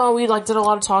talked on the phone. We like did a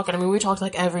lot of talking. I mean, we talked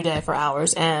like every day for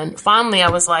hours. And finally, I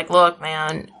was like, "Look,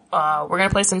 man, we're gonna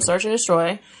play some Search and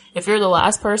Destroy. If you're the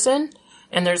last person,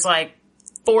 and there's like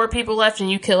 4 people left,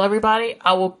 and you kill everybody,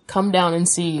 I will come down and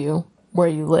see you where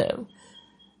you live."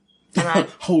 And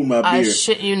Hold my I beer.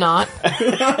 shit you not. He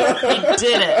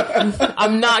did it.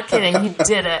 I'm not kidding. He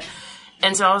did it.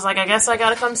 And so I was like, I guess I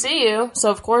gotta come see you.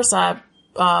 So of course I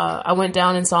went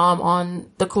down and saw him on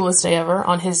the coolest day ever,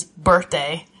 on his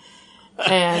birthday.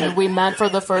 And we met for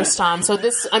the first time. So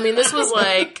this was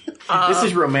like, this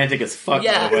is romantic as fuck,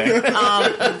 yeah. by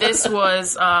the way. This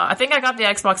was, I think I got the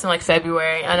Xbox in like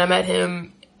February, and I met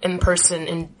him in person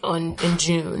in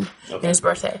June, on his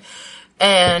birthday.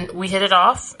 And we hit it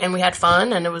off, and we had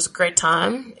fun, and it was a great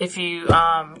time. If you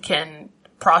can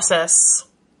process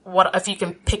if you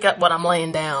can pick up what I'm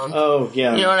laying down. Oh,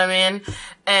 yeah. You know what I mean?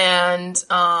 And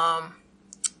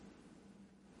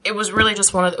it was really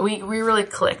just we really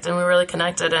clicked, and we really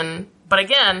connected. But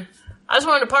again, I just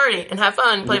wanted to party and have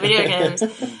fun, play video games.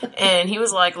 And he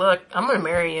was like, "Look, I'm going to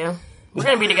marry you. We're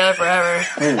going to be together forever."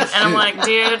 And I'm like,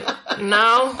 "Dude,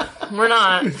 no, we're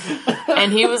not."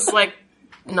 And he was like,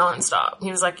 nonstop.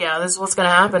 He was like, "Yeah, this is what's going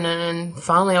to happen." And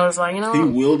finally I was like, you know, He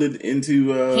willed it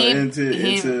into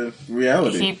He-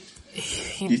 reality.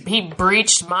 he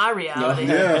breached my reality.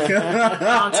 Yeah.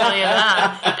 I'll tell you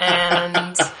that.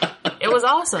 And it was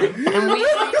awesome. And we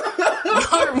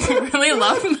really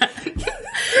love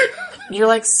that. You're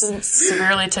like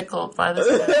severely tickled by this.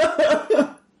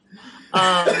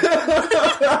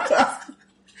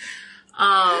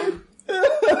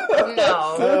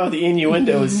 No. Oh, the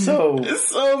innuendo is so...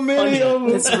 So many of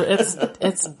them.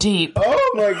 It's deep.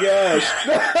 Oh my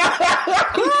gosh.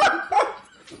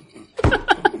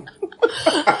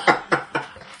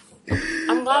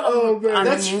 I'm glad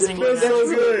I'm using it. so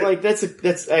good. Like,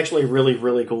 that's actually a really,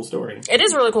 really cool story. It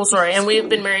is a really cool story. And we've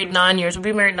been married 9 years. We'll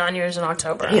be married 9 years in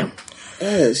October. Damn.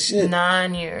 Yeah, shit.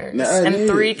 9 years. 9 and years.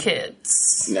 3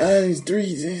 kids. 9, 3,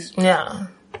 it's Yeah.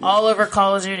 All over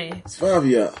Call of Duty. 5 of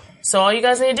y'all. So all you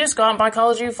guys need to do is go out and buy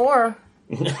Call of Duty 4.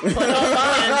 Play it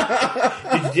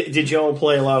online. Did y'all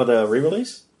play a lot of the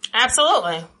re-release?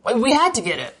 Absolutely. We had to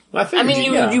get it. I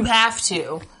figured you have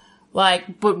to.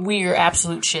 Like, but we are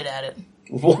absolute shit at it.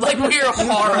 Like, we are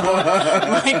horrible.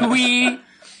 Like,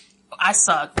 I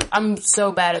suck. I'm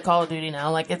so bad at Call of Duty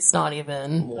now. Like, it's not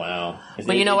even. Wow.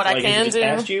 But you know what I can just do?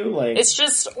 Past you? Like, It's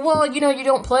just, well, you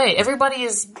don't play. Everybody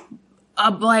is,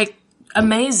 like,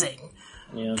 amazing.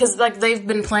 yeah. Because, like, they've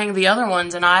been playing the other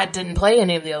ones, and I didn't play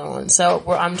any of the other ones, so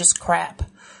I'm just crap.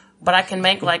 But I can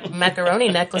make, like, macaroni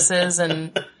necklaces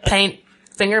and paint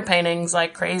finger paintings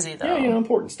like crazy, though. Yeah,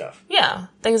 important stuff. Yeah,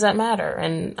 things that matter.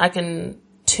 And I can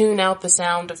tune out the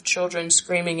sound of children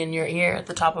screaming in your ear at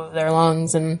the top of their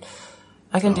lungs, and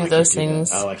I can do those things.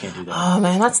 Oh, I can't do that. Oh,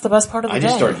 man, that's the best part of the I day.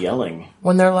 just start yelling.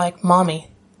 When they're like, Mommy,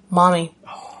 Mommy,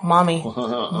 Mommy,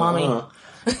 Mommy. No,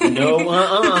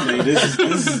 Hey, this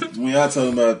is when y'all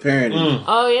talking about parenting.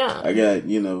 Oh, yeah. I got, Have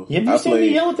you seen me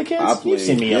yell at the kids? I played, You've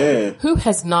seen me yell. yeah. Who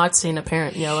has not seen a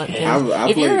parent yell at kids? I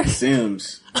If you're- played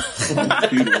Sims on the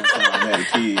computer one time. I had a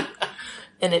kid.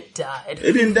 and it died.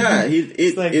 It didn't die.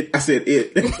 I said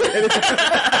it.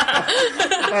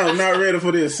 I'm not ready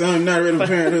for this. I'm not ready for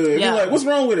parenthood. Yeah. You're like, what's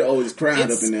wrong with it? Oh, it's crying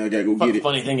It's- up in there. I gotta go get it.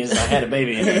 Funny thing is, I had a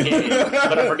baby,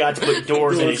 but I forgot to put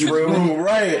doors in his room.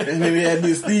 Right. And then we had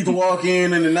this thief walk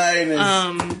in the night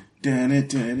and dun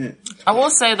it. I will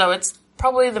say, though, it's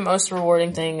probably the most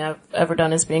rewarding thing I've ever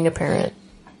done as being a parent.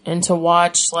 And to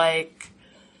watch, like,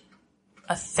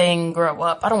 a thing grow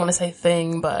up. I don't want to say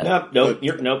thing, but... Nope,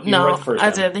 you're right the first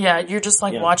I time. did. Yeah, you're just,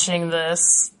 like, Yeah. watching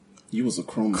this You was a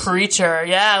chrome. creature.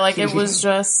 Yeah, like, it was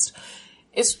just...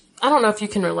 I don't know if you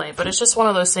can relate, but it's just one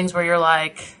of those things where you're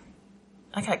like,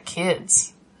 I got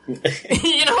kids. You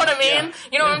know what I mean? Yeah.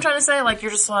 You know what I'm trying to say? Like,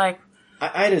 you're just like, I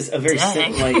had a very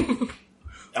Dang. like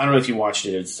I don't know if you watched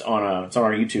it. It's on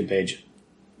our YouTube page.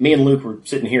 Me and Luke were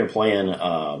sitting here playing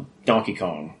Donkey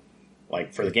Kong,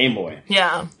 like for the Game Boy,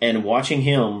 yeah, and watching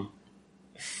him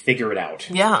figure it out.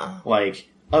 yeah. Like,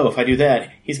 oh, if I do that,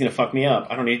 he's going to fuck me up.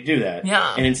 I don't need to do that.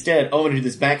 Yeah. And instead, I'm going to do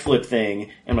this backflip thing,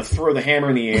 and I'm going to throw the hammer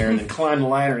in the air, and then climb the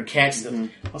ladder and catch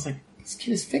them. I was like, this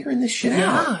kid is figuring this shit out.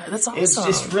 Yeah, that's awesome. It's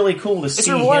just really cool to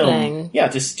see rewarding. him. Yeah,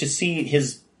 just to see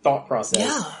his thought process.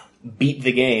 Yeah. beat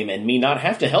the game and me not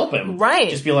have to help him. Right.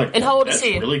 Just be like, and how old is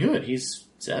that's he? really good. He's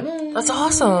 7. That's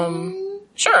awesome.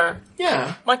 Sure.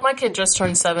 Yeah. Like my kid just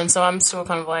turned 7, so I'm still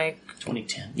kind of like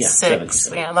 2010. Yeah. 6.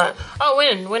 7. Yeah. That. Oh,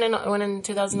 when in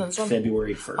 2007?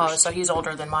 February 1st. Oh, so he's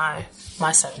older than my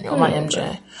 7-year-old, my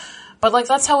MJ. But like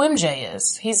that's how MJ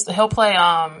is. He'll play.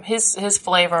 His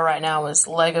flavor right now is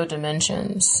Lego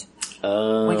Dimensions. We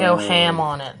go ham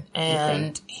on it,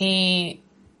 and he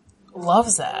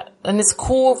loves that. And it's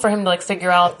cool for him to like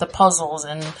figure out the puzzles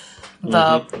and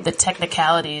the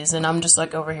technicalities. And I'm just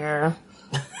like over here.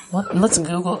 Let's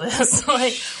Google this.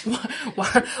 Like,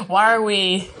 why are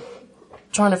we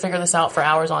trying to figure this out for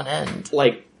hours on end?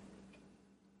 Like,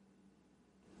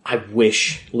 I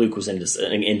wish Luke was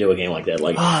into a game like that.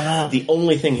 Like, the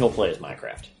only thing he'll play is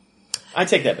Minecraft. I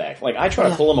take that back. Like, I try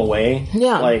to pull him away.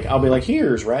 Yeah. Like, I'll be like,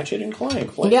 here's Ratchet and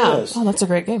Clank. Play this. Oh, that's a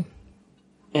great game.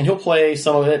 And he'll play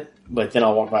some of it, but then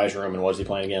I'll walk by his room and what is he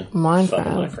playing again? Minecraft.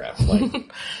 Fucking Minecraft.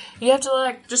 Like, you have to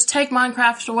like just take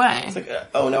Minecraft away. it's like,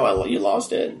 oh no, you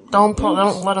lost it. Don't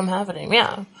let him have it anymore.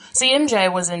 Yeah. See,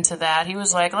 MJ was into that. He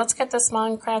was like, let's get this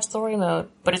Minecraft story mode,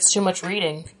 but it's too much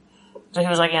reading. So he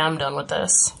was like, yeah, I'm done with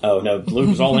this. Oh no, Luke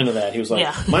was all into that. He was like,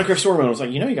 Yeah. Minecraft story mode. I was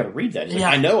like, you gotta read that. He's like, Yeah.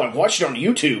 I know, I've watched it on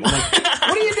YouTube. I'm like,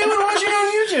 what are you doing watching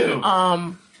it on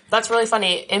YouTube? That's really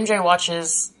funny. MJ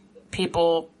watches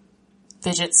people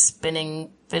fidget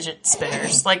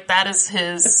spinners. Like, that is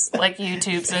his, like,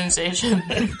 YouTube sensation.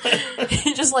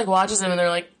 He just, like, watches them and they're,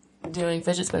 like, doing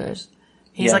fidget spinners.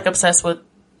 He's, like, obsessed with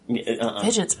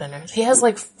fidget spinners. He has,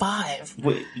 like, 5.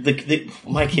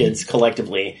 My kids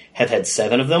collectively have had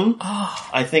 7 of them.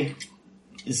 I think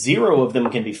 0 of them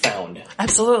can be found.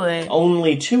 Absolutely.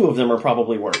 Only 2 of them are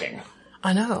probably working.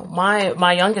 I know.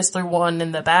 My youngest threw one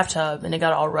in the bathtub and it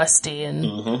got all rusty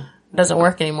and doesn't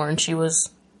work anymore, and she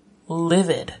was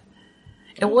livid.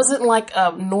 It wasn't like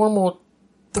a normal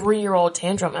 3-year-old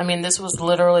tantrum. I mean, this was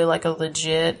literally like a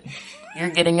legit, you're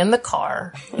getting in the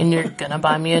car and you're gonna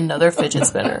buy me another fidget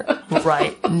spinner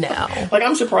right now. Like,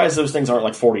 I'm surprised those things aren't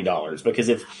like $40, because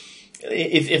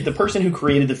if the person who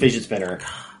created the fidget spinner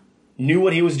knew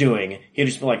what he was doing, he'd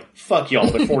just be like, fuck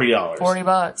y'all, but $40.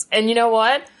 $40. And you know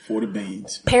what? 40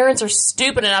 beans. Parents are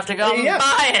stupid enough to go and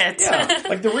buy it. Yeah.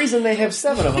 Like, the reason they have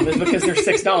 7 of them is because they're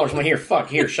 $6. I'm like,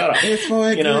 here, shut up. It's for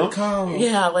a You know? good cause.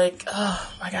 Yeah, like,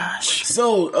 oh my gosh.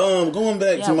 So, going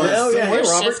back to my we're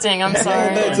Robert. shifting, I'm going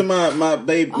sorry. back to my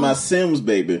baby, my Sims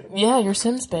baby. Yeah, your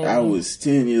Sims baby. I was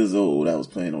 10 years old. I was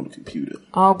playing on the computer,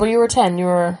 Oh, but you were 10. You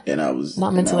were and I was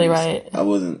not mentally right. I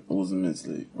wasn't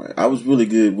mentally right. I was really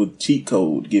good with cheat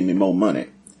code, getting me more money.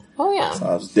 Oh, yeah.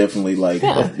 I was definitely like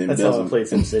That's how I embezzling. played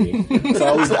SimCity. So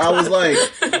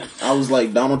I was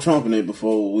like Donald Trump in it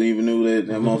before we even knew that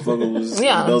motherfucker was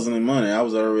embezzling money. I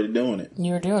was already doing it.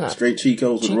 You were doing it. Straight cheat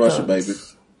codes with Cheat Russia, codes. baby.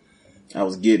 I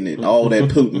was getting it. All that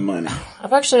Putin money.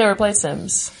 I've actually never played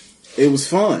Sims. It was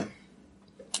fun.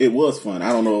 It was fun.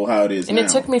 I don't know how it is And now. it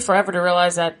took me forever to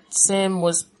realize that Sim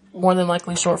was more than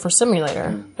likely short for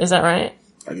simulator. Is that right?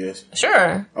 I guess.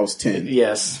 Sure. I was 10.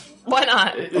 Yes. Why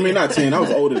not? I mean, not 10. I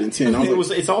was older than 10. I was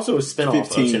like, It's also a spin-off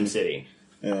 15. of SimCity.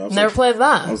 yeah, I was Never like, played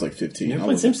that. I was like 15. You I ever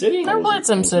played was- SimCity? Never played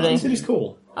SimCity. SimCity's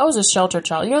cool. I was a sheltered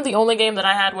child. You know the only game that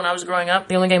I had when I was growing up?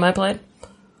 The only game I played?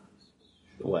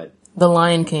 What? The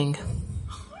Lion King.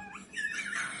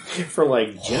 For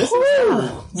like Genesis?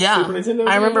 Yeah. Super Nintendo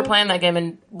I remember game? playing that game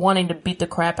and wanting to beat the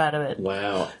crap out of it.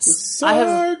 Wow. I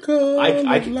have- Circle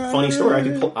of Funny story.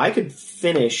 life. I could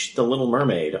finish The Little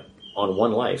Mermaid on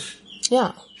 1 life.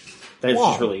 Yeah. That's Wow.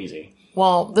 just really easy.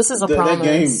 Well, this is a That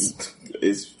game promise.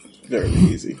 is very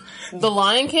easy. The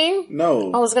Lion King?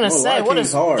 No. I was gonna no, say, Lion what King's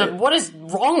is hard. what is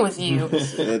wrong with you?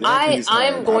 That King's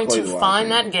hard. I'm going I to played Lion find King.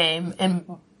 that game and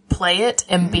play it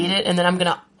and beat it, and then I'm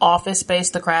gonna Office Space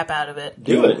the crap out of it.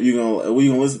 Do it. You gonna what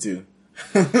you gonna listen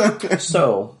to?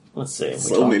 So, let's see. We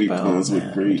So talked many about puns with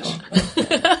that. Breach.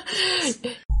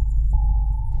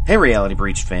 Hey, Reality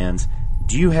Breach fans,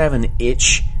 do you have an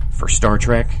itch for Star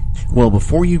Trek? Well,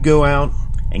 before you go out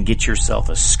and get yourself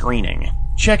a screening,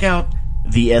 check out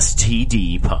the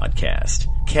STD podcast.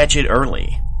 Catch it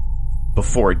early,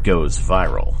 before it goes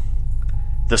viral.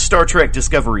 The Star Trek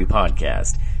Discovery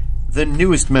Podcast, the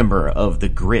newest member of the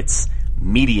Grits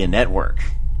Media Network.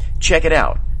 Check it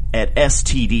out at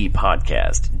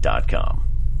stdpodcast.com.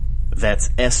 That's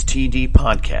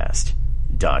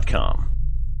stdpodcast.com.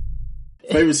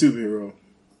 Favorite superhero?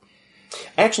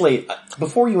 Actually,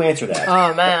 before you answer that,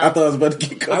 Oh man, I thought I was about to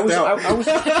get I cussed was, out. I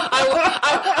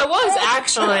was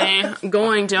actually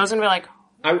going to. I was gonna be like,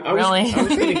 Really? I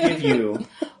was going to give you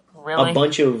really? a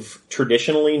bunch of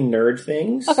traditionally nerd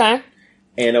things. Okay,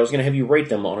 And I was going to have you rate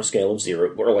them on a scale of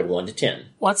 0, or like 1 to 10.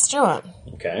 let's do it.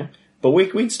 Okay? But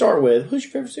we'd start with, who's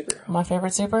your favorite superhero? My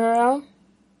favorite superhero?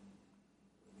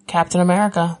 Captain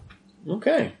America.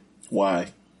 Okay. Why?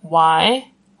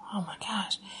 Why? Oh my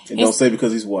gosh. And don't say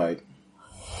because he's white.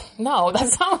 No,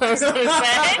 that's not what I was going to say.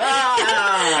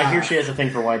 I hear she has a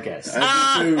thing for white guys.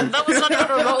 That was not even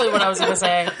remotely what I was going to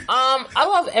say. I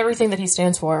love everything that he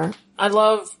stands for. I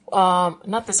love,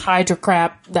 not this Hydra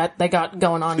crap that they got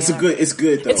going on It's here. good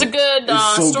though. It's a good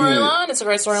so storyline. It's a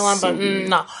great storyline, So but good.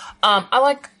 no. I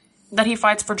like that he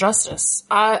fights for justice.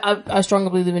 I strongly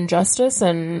believe in justice,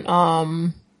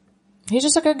 and he's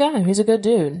just a good guy. He's a good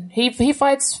dude. He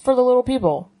fights for the little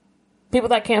people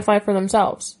that can't fight for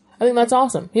themselves. I think that's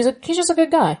awesome. He's just a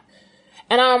good guy.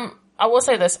 And I will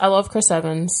say this: I love Chris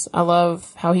Evans. I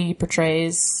love how he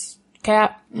portrays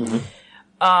Cap. Mm-hmm.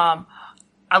 I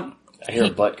hear a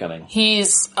butt coming.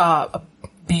 He's a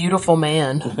beautiful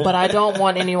man, but I don't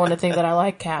want anyone to think that I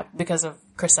like Cap because of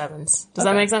Chris Evans. Does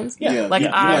that make sense? Yeah. Like you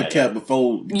I like Cap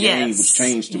before the game was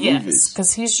changed to movies.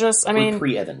 because he's just. I mean,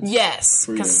 pre-Evans. Yes,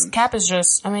 because Pre-Evans. Cap is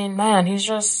just. I mean, man, he's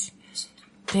just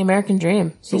the American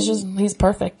dream. He's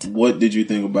perfect. What did you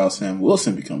think about Sam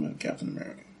Wilson becoming Captain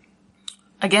America?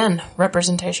 Again,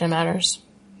 representation matters.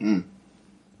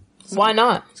 Why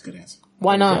not? That's a good answer.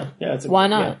 Why not? Yeah, it's a- Why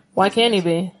not? yeah. Why can't he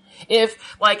be?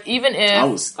 Even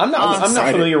if I'm not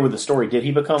excited. familiar with the story. Did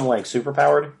he become like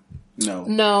superpowered? No.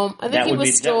 no, I think he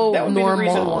was still that would be the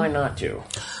reason normal. why not to.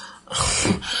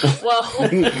 Well,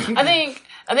 I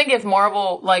think if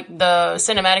Marvel, like the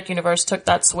cinematic universe, took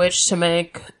that switch to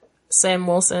make Sam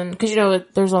Wilson, because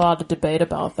there's a lot of debate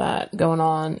about that going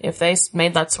on. If they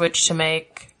made that switch to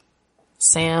make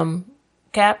Sam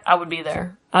Cap, I would be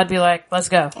there. I'd be like, let's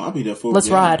go. I'll be there for Let's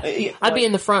it. ride. Yeah, I'd be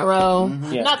in the front row.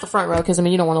 Yeah. Not the front row, because,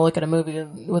 you don't want to look at a movie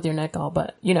with your neck all,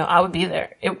 but, I would be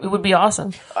there. It would be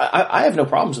awesome. I have no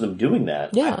problems with them doing that.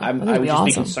 Yeah, I I think would it'd be just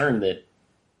be awesome. concerned that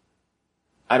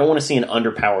I don't want to see an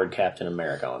underpowered Captain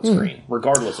America on screen,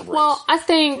 regardless of race. Well, I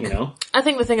think You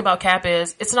the thing about Cap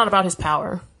is, it's not about his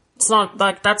power. It's not,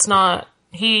 like, that's not,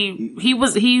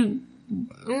 it's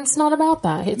not about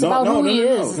that. It's about who he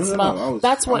is. It's about,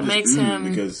 that's what makes him,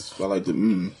 because I like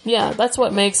to yeah, that's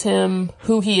what makes him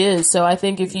who he is. So I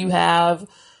think if you have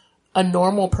a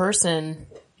normal person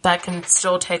that can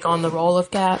still take on the role of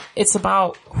Cap, it's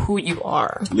about who you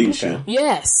are. leadership.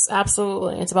 Yes,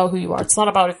 absolutely. It's about who you are. It's not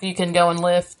about if you can go and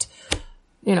lift,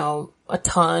 a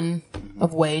ton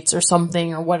of weights or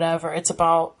something or whatever. It's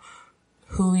about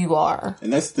who you are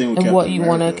And that's the thing with and Captain what you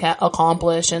want America. to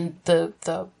accomplish, and the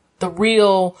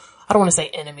real, I don't want to say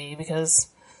enemy, because,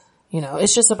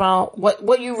 it's just about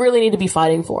what you really need to be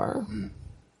fighting for.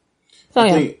 So, I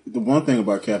yeah. think the one thing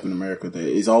about Captain America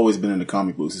that has always been in the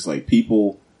comic books is like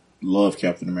people love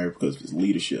Captain America because of his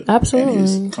leadership Absolutely. and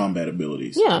his combat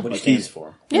abilities. Yeah. what he Like stands for.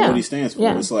 and Yeah. what he stands for.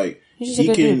 Yeah. It's like He's just a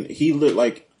good dude. he lit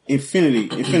like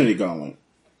Infinity Gauntlet.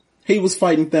 He was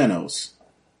fighting Thanos,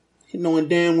 knowing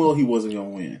damn well he wasn't going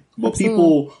to win. But Absolutely.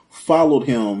 people followed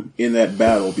him in that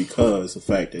battle because of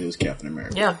the fact that it was Captain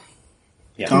America. Yeah.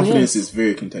 Yeah. Confidence Yes. is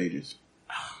very contagious.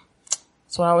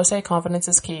 That's what I always say. Confidence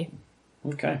is key.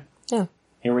 Okay. Yeah.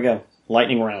 Here we go.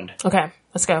 Lightning round. Okay.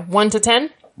 Let's go. 1 to 10?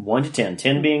 1 to 10.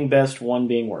 10 being best, 1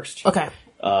 being worst. Okay.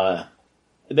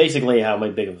 Basically, how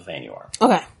big of a fan you are.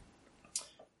 Okay.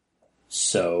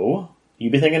 So, you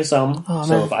be thinking of some. Oh,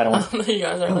 so man. if I don't, You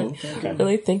guys are like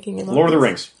really thinking about Lord of the this.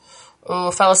 Rings.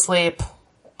 Oh, fell asleep.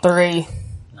 3.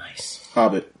 Nice.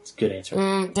 Hobbit. It's a good answer.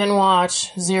 Didn't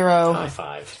watch. 0. High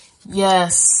five.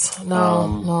 Yes.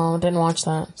 No, didn't watch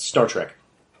that. Star Trek.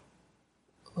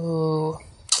 Ooh.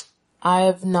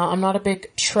 I'm not a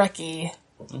big Trekkie,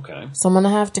 Okay. so I'm gonna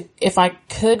have to, if I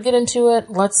could get into it,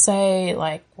 let's say,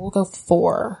 we'll go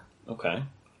 4. Okay.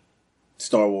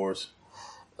 Star Wars.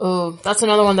 Ooh, that's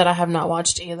another one that I have not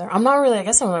watched either. I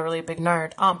guess I'm not really a big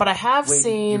nerd, but I have Wait,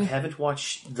 seen, you haven't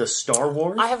watched the Star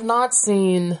Wars? I have not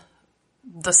seen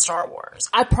the Star Wars.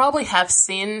 I probably have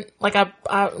seen, 4.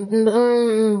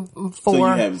 So you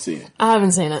haven't seen it. I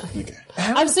haven't seen it. Okay.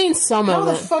 I've seen some How of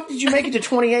the it. fuck did you make it to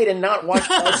 28 and not watch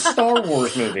a Star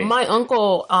Wars movie? My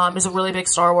uncle is a really big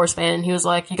Star Wars fan, and he was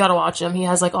like, you gotta watch them. He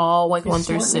has all 1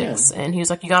 through smart 6. And he was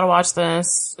like, you gotta watch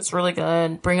this. It's really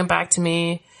good. Bring them back to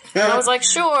me. And I was like,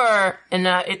 sure. And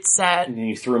it's sad. And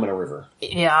you threw him in a river.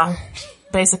 Yeah,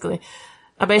 basically.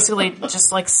 I basically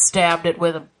just stabbed it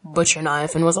with a butcher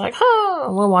knife and was like,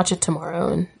 we'll watch it tomorrow.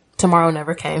 And tomorrow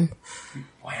never came.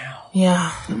 Wow.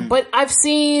 Yeah. But I've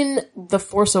seen The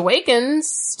Force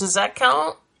Awakens. Does that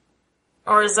count?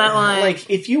 Or is that Like,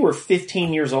 if you were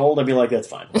 15 years old, I'd be like, that's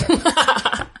fine.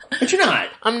 But you're not.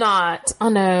 I'm not. I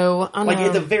know. Like,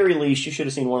 at the very least, you should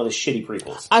have seen one of the shitty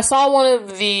prequels. I saw one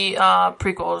of the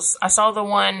prequels. I saw the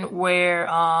one where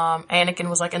Anakin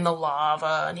was like in the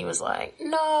lava and he was like,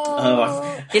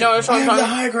 no. You know what I'm talking The about?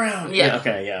 high ground. Yeah.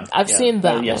 Okay, yeah. I've seen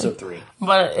that Yeah, one. episode 3.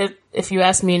 But if you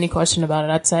ask me any question about it,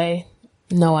 I'd say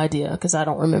no idea because I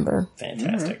don't remember.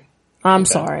 Fantastic. I'm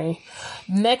sorry.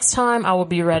 Next time I will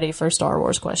be ready for Star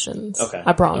Wars questions. Okay.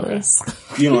 I promise.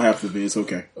 You don't have to be. It's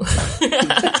okay.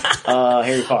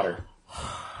 Harry Potter.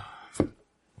 You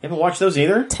haven't watched those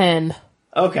either? 10.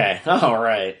 Okay. All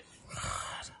right.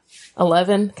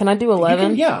 11. Can I do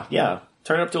 11? Yeah.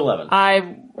 Turn it up to 11.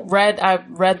 I read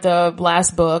the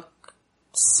last book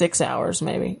 6 hours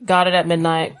maybe. Got it at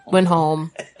midnight, went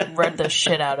home, read the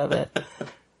shit out of it.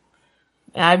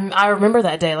 I remember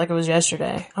that day like it was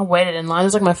yesterday. I waited in line. It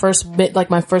was like my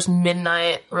first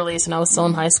midnight release, and I was still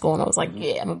in high school, and I was like,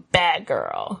 yeah, I'm a bad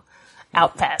girl.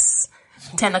 Out past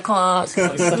 10 o'clock.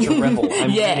 Like such a rebel. I'm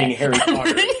Yeah. reading Harry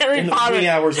Potter. Harry in the Potter. 3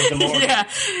 hours of the morning. Yeah,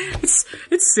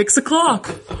 it's 6 o'clock.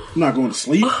 I'm not going to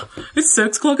sleep. It's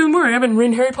 6 o'clock in the morning. I've been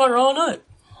reading Harry Potter all night.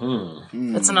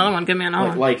 That's another one. Give me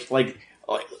another one.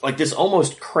 Like this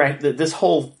almost this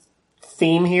whole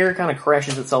theme here kind of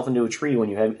crashes itself into a tree when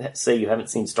you say you haven't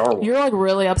seen Star Wars. You're like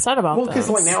really upset about Well, this.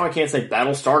 because now I can't say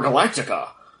Battlestar Galactica.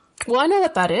 Well, I know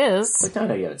what that is. Like, I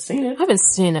know you haven't seen it. I haven't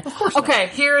seen it. Okay,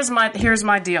 here's my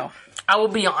deal. I will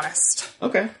be honest.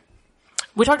 Okay.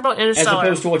 We talked about As Interstellar.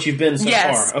 opposed to what you've been so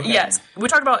Yes, far. Okay. yes. We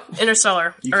talked about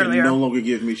Interstellar You can earlier. no longer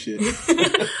give me shit.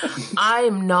 I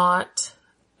am not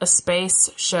a space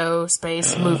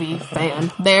movie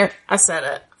fan. There, I said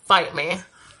it. Fight me.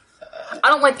 I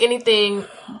don't like anything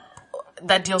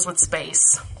that deals with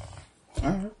space.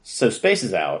 So space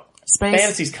is out. Space,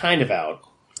 Fantasy's kind of out.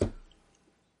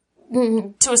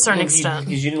 to a certain extent.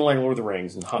 Because you didn't like Lord of the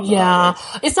Rings and Hot. Yeah.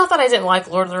 It's not that I didn't like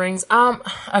Lord of the Rings.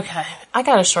 Okay. I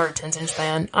got a short attention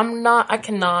span. I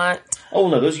cannot. Oh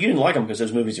no, you didn't like them because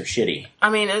those movies are shitty. I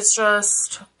mean, it's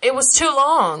just, it was too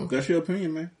long. That's your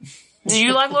opinion, man. Do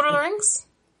you like Lord of the Rings?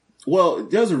 Well,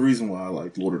 there's a reason why I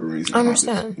like Lord of the Rings. I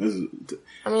understand. There's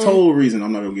a total reason.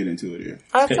 I'm not going to get into it here.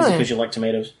 Okay. Because you like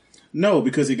tomatoes. No,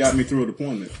 because it got me through a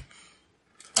deployment.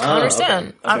 I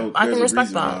understand. Okay. So I there's can a respect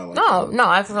reason why I that. like No,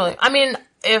 I've really, I mean,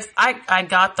 if I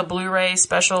got the Blu-ray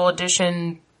special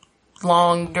edition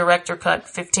long director cut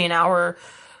 15-hour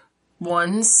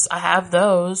ones, I have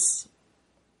those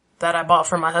that I bought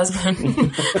for my husband.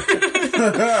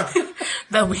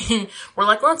 That we were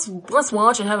like, let's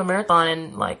watch and have a marathon,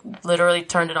 and like literally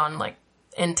turned it on like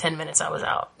in 10 minutes I was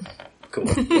out. Cool.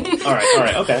 All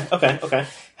right. Okay.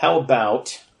 How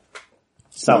about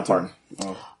South Park?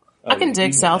 Oh. I can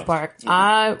dig South Park.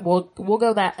 We'll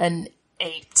go that an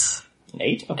 8. An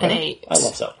 8? Okay. An 8. I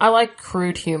love South Park. I like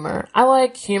crude humor. I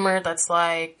like humor that's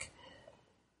like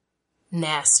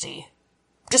nasty.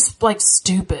 Just like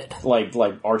stupid. Like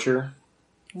Archer?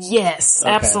 Yes,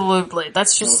 absolutely.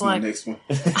 That's That just was my like, next one.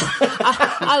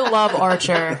 I love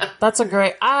Archer. That's a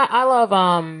great, I love,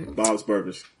 Bob's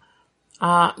Burgers.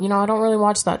 I don't really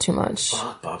watch that too much.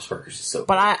 Bob's Burgers is so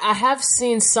But I have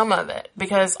seen some of it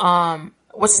because,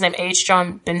 what's his name? H.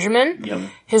 John Benjamin? Yep.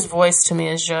 His voice to me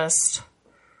is just,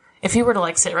 if he were to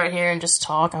like sit right here and just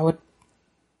talk, I would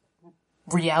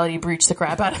reality breach the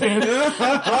crap out of him. Like,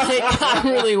 I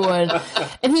really would.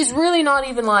 And he's really not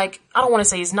even like, I don't want to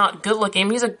say he's not good looking.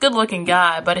 He's a good looking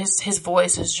guy, but his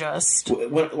voice is just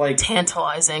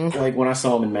tantalizing. Like when I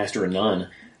saw him in Master of None,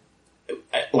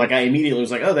 I immediately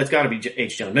was like, oh, that's got to be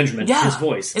H. John Benjamin. Yeah, His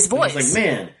voice. his And I was voice. like,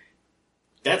 man,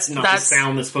 that's not the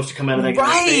sound that's supposed to come out of that guy's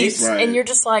Right. face. Right. And you're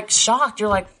just like shocked. You're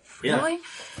like, really? Yeah.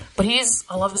 But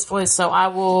I love his voice, so I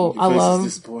Face love,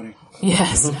 is disappointing.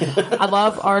 yes. I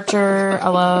love Archer. I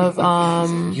love,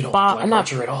 You don't Bob, like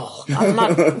Archer at all. I'm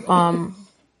not,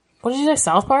 what did you say,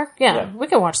 South Park? Yeah, we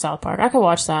could watch South Park. I could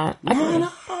watch that.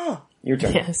 Your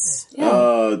turn. Yes.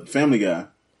 Yeah. Family Guy.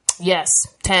 Yes.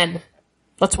 10.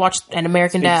 Let's watch An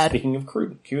American Dad. Speaking of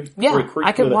crude Yeah,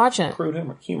 I could watch it. Crude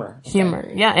humor. Humor.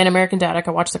 Yeah, An American Dad. I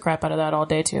could watch the crap out of that all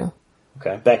day too.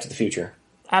 Okay, Back to the Future.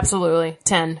 Absolutely.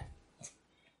 10.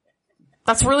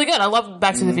 That's really good. I love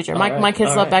Back to the Future. My right, kids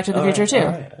all love right, Back to the all Future right,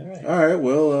 too. all right. All right,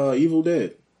 well, Evil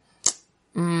Dead.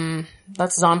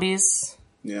 That's zombies.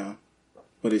 Yeah.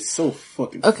 But it's so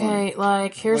fucking Okay, funny.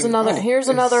 like here's Like, another oh, here's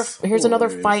it's another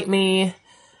hilarious. fight me.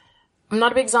 I'm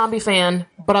not a big zombie fan,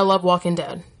 but I love Walking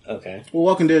Dead. Okay. Well,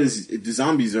 Walking Dead is, the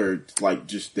zombies are, like,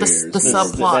 just there. The It's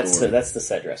subplot. That's the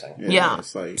set dressing. Yeah.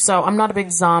 It's like, So I'm not a big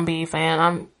zombie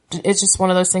fan. It's just one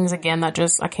of those things again that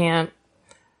just I can't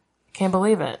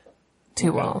believe it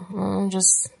too well.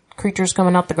 Just creatures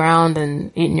coming out the ground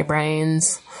and eating your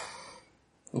brains.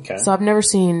 Okay. So I've never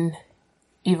seen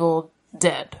Evil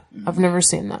Dead. I've never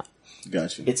seen that.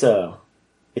 Gotcha.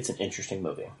 It's an interesting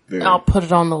movie. Very. I'll put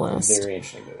it on the list. Very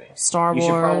interesting movie. Star You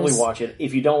Wars. should probably watch it.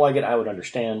 If you don't like it, I would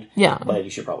understand. Yeah. But you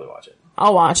should probably watch it.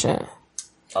 I'll watch it.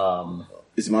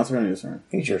 Is it my turn or your turn?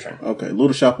 It's your turn. Okay,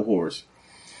 Little Shop of Horrors.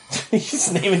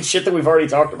 He's naming shit that we've already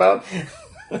talked about.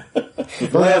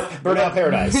 Burnout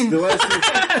Paradise. The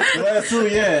last two,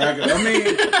 yeah. I mean,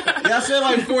 y'all said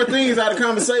like 4 things out of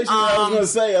conversation that I was going to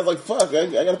say. I was like, fuck, I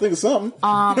got to think of something.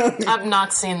 I've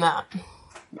not seen that.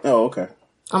 Oh, okay.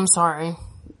 I'm sorry.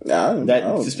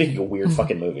 Speaking of weird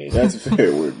fucking movies. That's a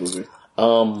very weird movie.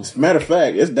 Matter of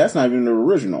fact, that's not even the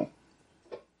original.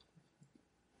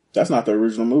 That's not the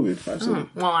original movie. Actually.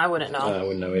 Well, I wouldn't know. I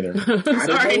wouldn't know either. I don't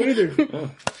know either.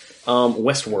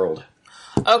 Westworld.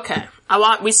 Okay.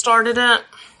 We started it.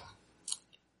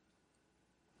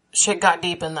 Shit got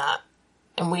deep in that.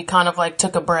 And we kind of like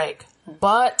took a break.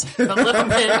 But the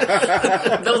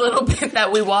little bit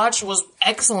that we watched was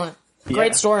excellent.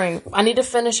 Great story. I need to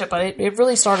finish it, but it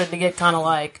really started to get kind of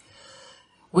like,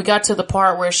 we got to the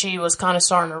part where she was kind of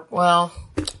starting to, well,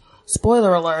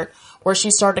 spoiler alert, where she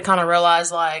started to kind of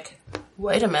realize like,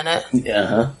 wait a minute.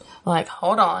 Yeah. Like,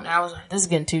 hold on. And I was like, this is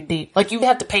getting too deep. Like, you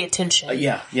have to pay attention.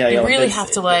 Yeah. You really have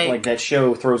to like that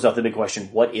show throws out the big question: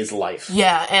 what is life?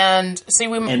 Yeah, and see,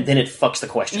 and then it fucks the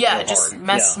question. Yeah, real it just hard.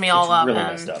 messes me all up. Really And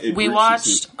messed up. we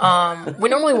watched. We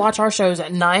normally watch our shows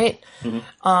at night,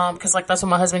 because like that's when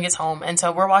my husband gets home, and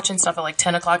so we're watching stuff at like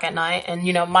 10 o'clock at night. And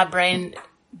you know, my brain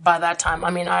by that time,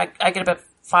 I mean, I get up at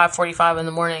 5:45 in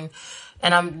the morning.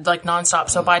 And I'm like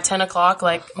nonstop. So by 10 o'clock,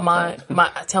 like my,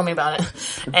 tell me about it.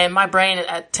 And my brain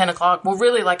at 10 o'clock, well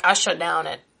really like I shut down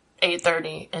at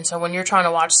 8:30. And so when you're trying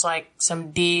to watch like some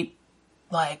deep,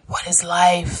 like what is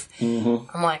life?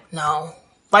 I'm like, no.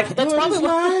 Like that's probably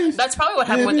what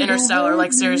happened with Interstellar.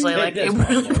 Like seriously, like it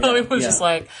really probably was just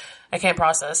like, I can't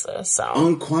process this. So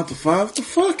unquantified. What the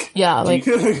fuck? Yeah, like.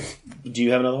 Do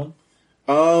you have another one?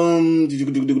 But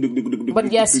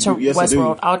yes, to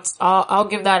Westworld, I'll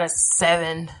give that a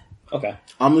 7. Okay.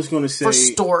 I'm just gonna say for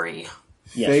story.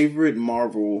 Favorite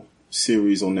Marvel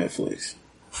series on Netflix.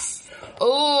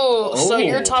 Oh, so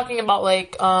you're talking about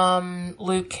like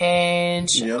Luke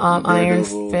Cage, Iron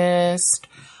Fist.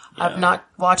 Yeah. I've not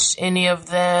watched any of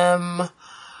them,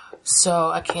 so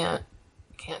I can't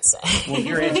say. Well,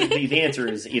 your answer, the answer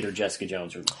is either Jessica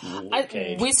Jones or Luke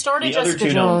Cage. We started Jessica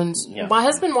Jones. Yeah. My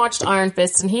husband watched Iron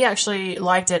Fist, and he actually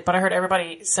liked it, but I heard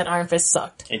everybody said Iron Fist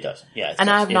sucked. It does, yeah. And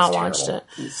I have not watched it.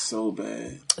 It's so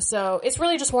bad. So it's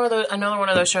really just another one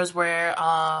of those shows where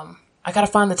I gotta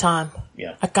find the time.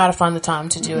 Yeah. I gotta find the time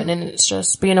to do it, and it's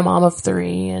just being a mom of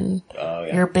 3, and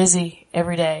you're busy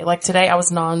every day. Like today, I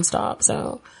was nonstop.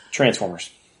 So Transformers.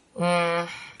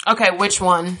 Okay, which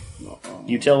one?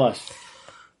 You tell us.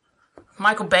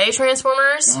 Michael Bay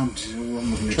Transformers?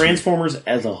 Transformers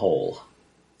as a whole.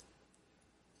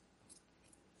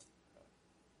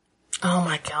 Oh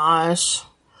my gosh.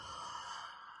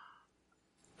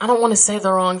 I don't want to say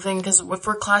the wrong thing because if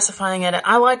we're classifying it,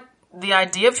 I like the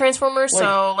idea of Transformers,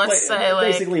 so let's say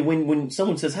like... Basically, when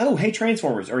someone says, oh, hey,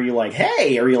 Transformers, are you like,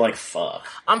 hey, or are you like, fuck?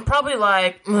 I'm probably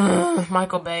like,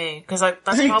 Michael Bay, because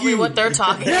that's probably what they're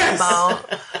talking about.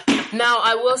 Now,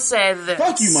 I will say this.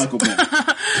 Fuck you, Michael Bay.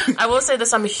 I will say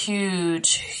this, I'm a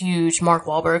huge Mark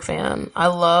Wahlberg fan. I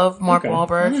love Mark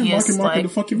Wahlberg. He is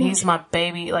he's my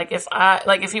baby. Like,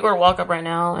 if he were to walk up right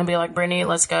now and be like, Brittany,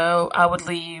 let's go, I would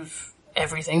leave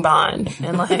everything behind.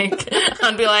 And like,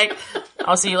 I'd be like,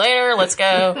 I'll see you later, let's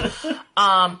go.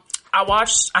 I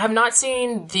have not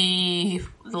seen the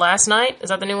Last Night. Is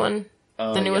that the new one?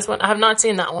 The newest one? I have not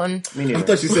seen that one. I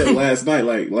thought you said last night,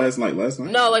 like last night.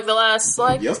 No, like the last,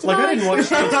 like... Yesterday? Like, I didn't watch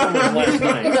Transformers last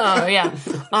night. No, yeah.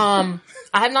 I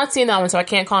have not seen that one, so I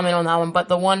can't comment on that one, but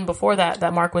the one before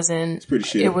that Mark was in... It's pretty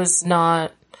shit. It was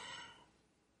not...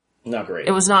 Not great.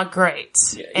 It was not great.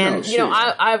 Yeah, and, you know,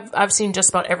 I've seen just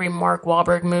about every Mark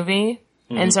Wahlberg movie,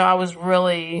 and so I was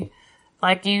really...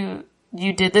 Like, you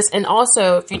did this. And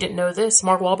also, if you didn't know this,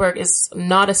 Mark Wahlberg is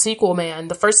not a sequel man.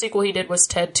 The first sequel he did was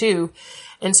Ted 2.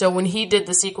 And so when he did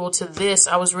the sequel to this,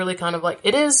 I was really kind of like,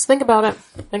 it is. Think about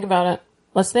it.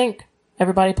 Let's think.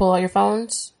 Everybody pull out your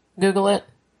phones. Google it.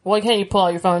 Why can't you pull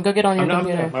out your phone? Go get on your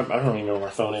computer. I don't even know where my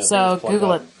phone is. So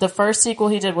Google it. The first sequel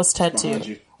he did was Ted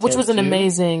 2, which was an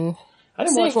amazing I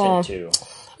didn't sequel. watch Ted 2.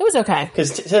 It was okay.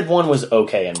 Because Ted 1 was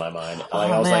okay in my mind.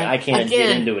 I was like, I can't get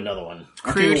into another one.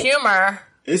 Crude humor.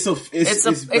 It's a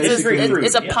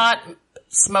pot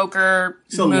smoker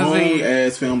it's a movie. long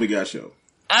ass Family Guy show.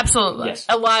 Absolutely. Yes.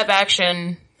 A live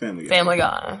action Family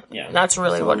Guy. Yeah. That's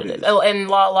really what it is. And a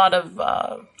lot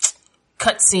of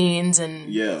cut scenes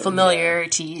and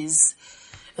familiarities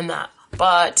and that.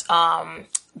 But,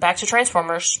 back to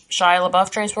Transformers. Shia LaBeouf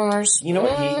Transformers. You know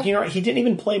what? He didn't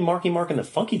even play Marky Mark in the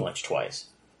Funky Bunch twice.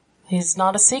 He's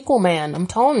not a sequel man. I'm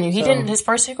telling you. He didn't, his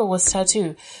first sequel was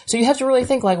Tattoo. So you have to really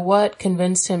think, like, what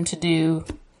convinced him to do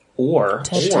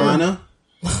China?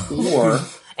 Or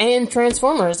and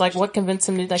Transformers, like, what convinced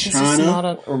him to, like, he's just not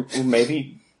a... Or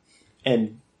maybe,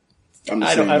 and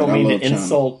I don't mean to China.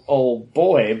 insult old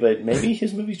boy, but maybe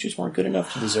his movies just weren't good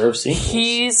enough to deserve sequels.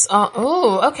 He's,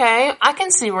 okay. I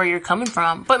can see where you're coming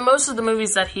from. But most of the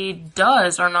movies that he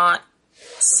does are not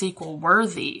sequel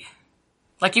worthy.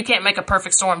 Like, you can't make a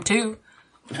Perfect Storm 2.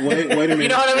 Wait a minute. You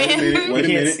know what I mean? Wait a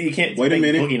minute. You can't Wait a make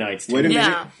minute. Boogie Nights. Wait a minute.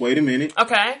 Yeah. Wait a minute.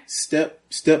 Okay.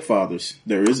 Stepfathers.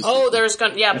 There is a Oh, there's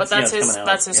gonna, yeah, but That's that's his coming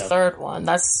out, third one.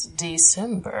 That's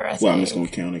December, I think. Well, I'm just going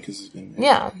to count it because it's been...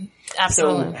 Yeah, So,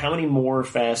 absolutely. how many more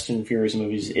Fast and Furious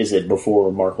movies is it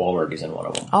before Mark Wahlberg is in one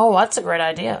of them? Oh, that's a great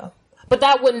idea. But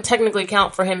that wouldn't technically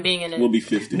count for him being in it. We'll be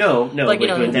 50. No, Like, you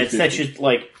know, but that's just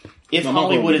like if No, Mark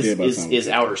Hollywood Wahlberg did by the time. is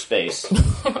outer space.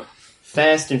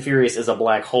 Fast and Furious is a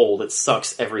black hole that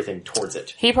sucks everything towards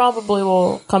it. He probably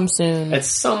will come soon. At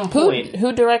some point,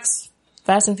 Who directs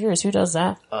Fast and Furious? Who does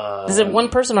that? Is it one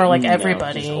person or like no,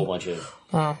 everybody? just a whole bunch of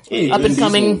Up Vin and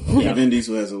coming. Diesel, Vin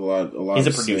Diesel has a lot He's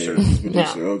a to say. producer. He's a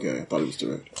producer. Yeah. Okay, I thought he was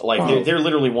director. like they're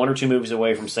literally one or two movies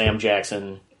away from Sam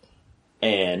Jackson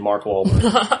and Mark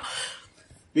Wahlberg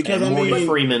Because, and I Morgan mean...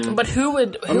 Freeman. But who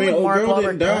would old Mark girl Wahlberg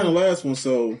didn't die in the play? last one,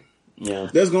 so Yeah,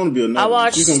 there's going to be another I one.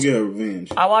 watched- She's going to get her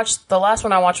revenge. I watched, the last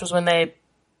one I watched was when they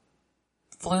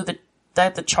flew the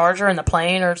Charger in the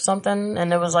plane or something,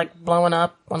 and it was like blowing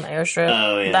up on the airstrip.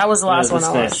 oh yeah, That was the last one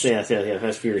I Fast, watched. yeah,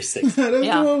 Fast Furious 6. That's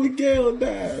Yeah. the one with Gail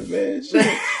died, man. Shit.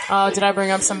 Did I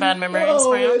bring up some bad memories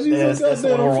Oh, for man, you? she's Yeah, so that's the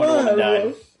one goddamn where Wonder fine, Woman died.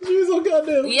 bro. She was so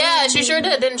goddamn Yeah, she sure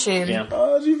did, didn't she? Yeah,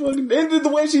 Oh, she fucking... And the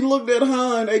way she looked at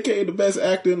Han, a.k.a. the best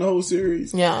actor in the whole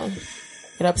series. Yeah.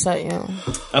 It upset you.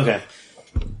 okay,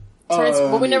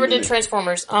 But we never did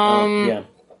Transformers. yeah.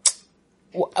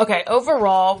 Okay,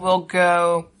 overall,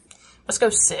 let's go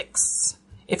 6.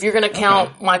 If you're gonna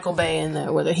count Michael Bay in there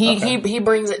with it. He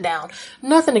brings it down.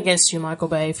 Nothing against you, Michael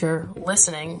Bay, if you're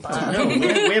listening, but No, we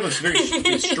have a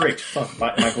very strict fuck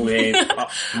Michael Bay.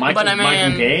 But I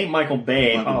mean- Michael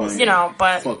Bay policy. you know,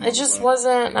 but Fuck it just Michael Bay.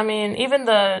 wasn't, I mean, even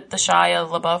the Shia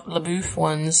LaBeouf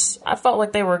ones, I felt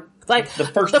like they were, like, The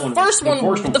first one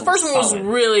was was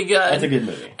really good. That's a good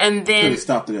movie. And They then,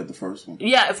 stopped it at the first one.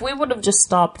 yeah, if we would have just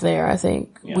stopped there, I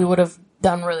think we would have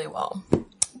done really well.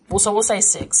 Well, so we'll say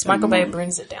 6. Michael Bay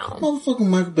brings it down. Motherfucking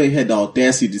Michael Bay had the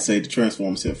audacity to say to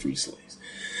transform himself free slaves.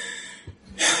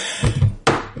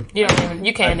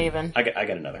 You can't even. I got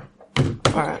another,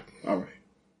 Alright. All right.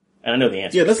 and I know the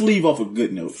answer. Yeah, let's leave off a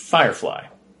good note. Firefly.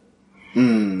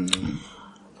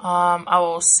 I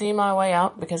will see my way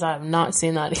out because I have not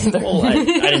seen that either. Well, I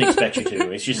didn't expect you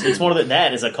to. It's one of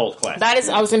that is a cult classic.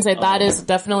 I was gonna say, that is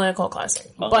definitely a cult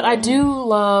classic. But I do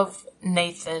love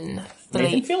Nathan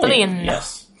Fillion.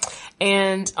 Yes.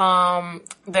 And,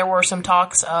 there were some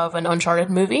talks of an Uncharted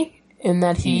movie in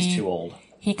that He's too old.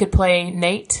 he could play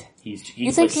Nate. He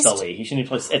think plays he's Sully. He shouldn't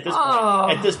play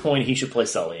at this point. He should play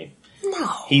Sully. No.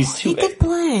 He's too. He could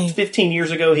play. 15 years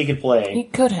ago, he could play. He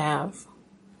could have.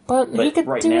 But he could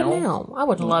right do now? it now. I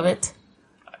would love it.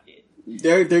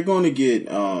 They're going to get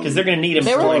Because they're going to need him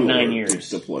for like 9 years.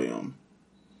 to play him.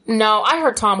 No, I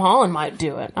heard Tom Holland might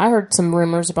do it. I heard some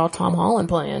rumors about Tom Holland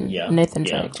playing Nathan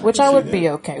Drake, which I would be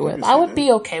okay with. I would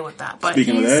be okay with that. But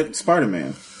Speaking of that,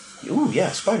 Spider-Man, Ooh, yeah,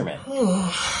 Spider-Man.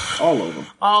 all of them.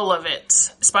 all of it,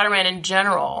 Spider-Man in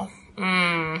general.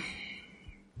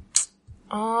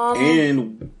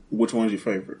 And which one's your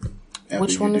favorite? After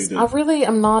Which you one do is? that. I really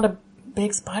am not a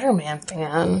big Spider-Man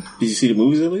fan. Did you see the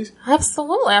movies at least?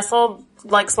 Absolutely, I saw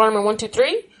like Spider-Man 1, 2,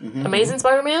 3, Amazing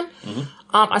Spider-Man.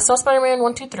 I saw Spider-Man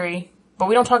 1, 2, 3, but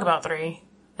we don't talk about 3.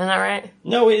 Isn't that right?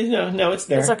 No, it's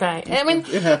there. It's okay. I mean,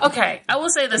 It happens. okay. I will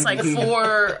say this: like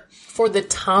for the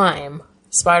time,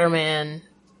 Spider-Man.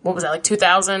 What was that? Like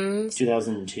 2000s,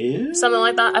 2002? something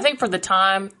like that. I think for the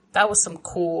time, that was some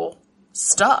cool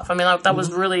stuff. I mean, like, that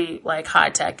was really like high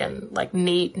tech and like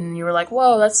neat, and you were like,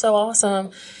 "Whoa, that's so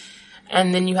awesome!"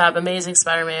 And then you have Amazing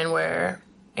Spider-Man, where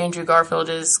Andrew Garfield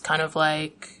is kind of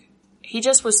like, he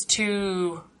just was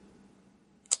too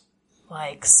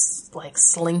like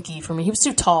slinky for me. He was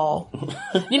too tall.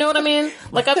 You know what I mean?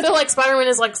 Like, I feel like Spider-Man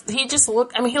is like, he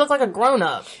looked like a grown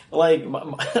up. Like,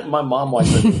 my mom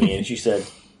watched it with me, and she said,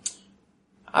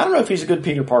 I don't know if he's a good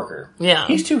Peter Parker. Yeah.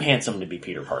 He's too handsome to be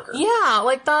Peter Parker. Yeah,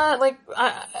 like that, like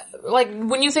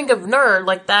when you think of nerd,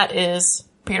 like that is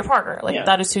Peter Parker. Like,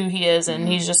 that is who he is, and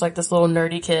he's just like this little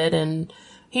nerdy kid, and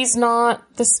he's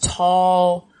not this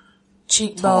tall,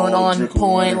 cheekbone Tall, on drink of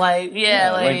point.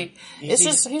 water. He's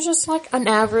just like an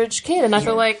average kid, and I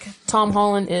feel like Tom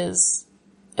Holland is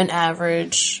an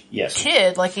average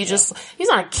kid. Like he's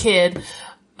not a kid.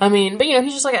 I mean, but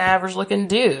he's just like an average looking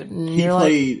dude. And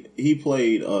He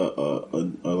played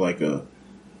a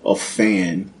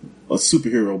fan, a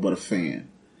superhero, but a fan.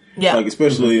 Yeah. Like,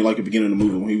 especially like at the beginning of the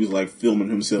movie when he was like filming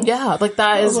himself. Yeah, like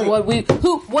that is like, what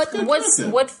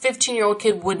 15-year-old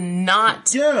kid would not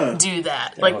do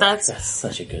that. Like that's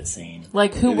such a good scene.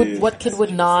 Like what kid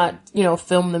would not,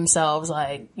 film themselves?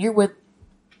 Like you're with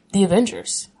the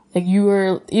Avengers. Like you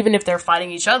were, even if they're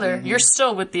fighting each other, you're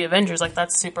still with the Avengers. Like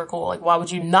that's super cool. Like why would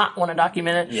you not want to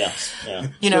document it? Yes, yeah.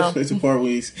 It's the part where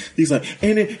he's like,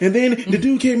 and then the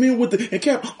dude came in with the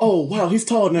cap. Oh wow, he's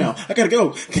tall now. I gotta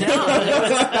go.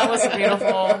 That was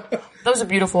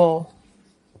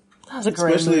a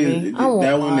great Especially movie.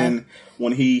 that one, and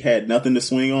when he had nothing to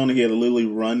swing on, he had to literally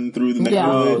run through the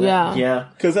neighborhood. Yeah.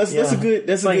 Because that's a good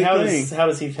thing. How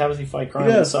does he fight crime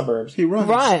in the suburbs? He runs.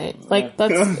 Right. Like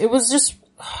it was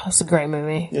a great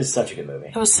movie. It's such a good movie.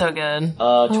 It was so good.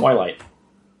 Twilight.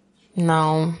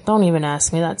 No, don't even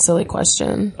ask me that silly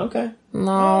question. Okay.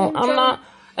 No, I'm not.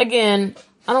 Again,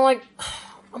 I'm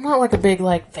not like a big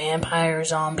like vampire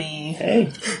zombie.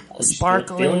 Hey,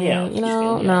 sparkling.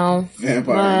 No.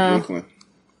 Vampire in Brooklyn.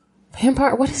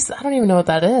 Vampire. What is that? I don't even know what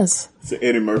that is. It's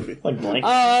Eddie Murphy. Like Blank.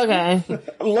 Oh, okay.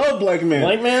 I love Black Man.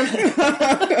 Blank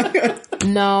Man.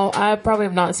 No, I probably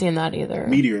have not seen that either.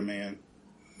 Meteor Man.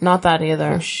 Not that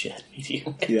either. Oh, shit.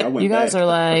 Yeah, I went. You guys back. are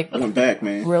like I went back,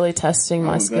 man. really testing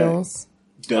my skills.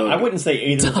 Doug. I wouldn't say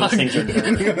either of those things are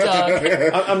nerd. Doug.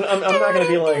 I'm not going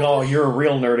to be like, oh, you're a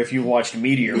real nerd if you watched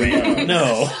Meteor Man.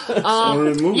 No. One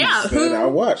of the movies that I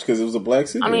watched because it was a black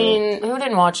superhero. I mean, who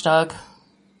didn't watch Doug?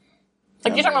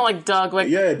 Like you're talking about like Doug, like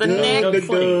yeah, the Nick.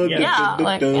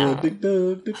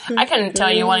 I couldn't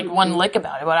tell you like one lick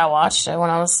about it, but I watched it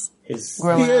when I was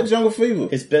growing He had up. Jungle Fever.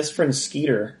 His best friend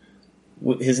Skeeter,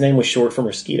 his name was short for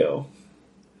Mosquito.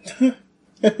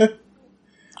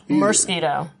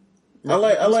 Mosquito. I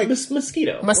like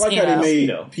Mosquito. I like how they made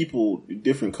Mosquito. people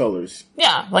different colors.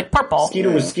 Yeah, like purple. Skeeter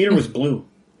was blue.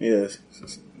 Yes,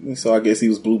 so I guess he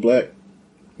was blue black.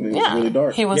 And he was really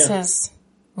dark. He was his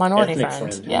minority Ethnic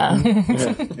friend. friend. Yeah.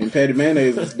 And Patty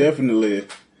Mayonnaise was definitely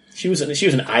She was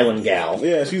an island gal.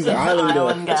 she's an island girl.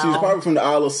 Island gal. She's probably from the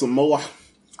Isle of Samoa.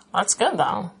 That's good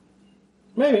though.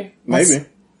 Maybe. Maybe.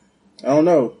 I don't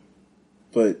know.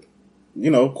 But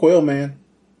Quail Man.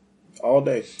 All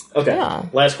day. Okay. Yeah.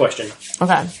 Last question.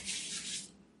 Okay.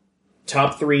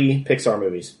 Top 3 Pixar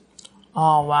movies.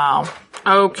 Oh wow.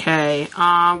 Okay.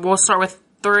 We'll start with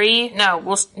 3. No,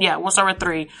 we'll start with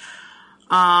 3.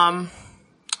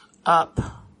 Up.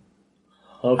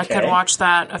 Okay. I could watch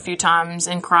that a few times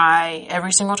and cry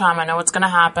every single time. I know what's gonna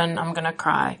happen. I'm gonna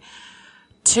cry.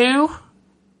 2.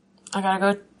 I gotta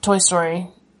go Toy Story.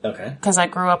 Okay. Because I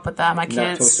grew up with that. My kids.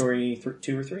 Not Toy Story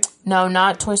 2 or 3? No,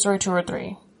 not Toy Story 2 or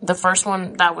 3. The first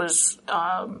one, that was,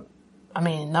 that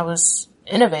was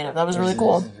innovative. That was really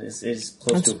cool. It's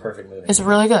close to a perfect movie. It's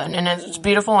really good, and it's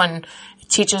beautiful, and it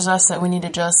teaches us that we need to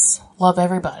just love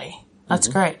everybody. That's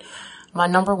great. My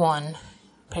number 1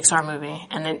 Pixar movie,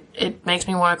 and it makes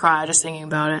me want to cry just thinking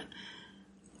about it.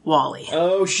 WALL-E.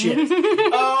 Oh, shit.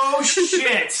 Oh,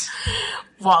 shit.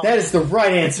 WALL-E. That is the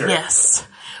right answer. Yes.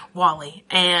 WALL-E.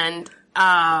 And,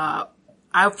 I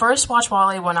first watched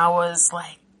WALL-E when I was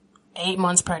like 8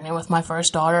 months pregnant with my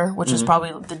first daughter, which is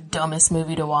probably the dumbest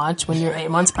movie to watch when you're 8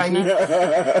 months pregnant.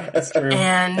 That's true.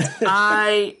 And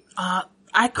I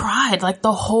cried like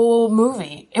the whole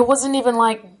movie. It wasn't even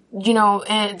like,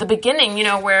 at the beginning,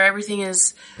 where everything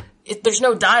is, there's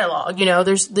no dialogue,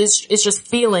 there's this, it's just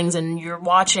feelings and you're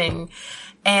watching.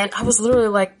 And I was literally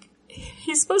like,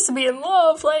 he's supposed to be in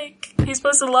love. Like, he's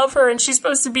supposed to love her and she's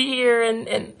supposed to be here. And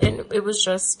it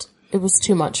was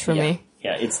too much for me.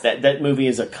 Yeah, it's that movie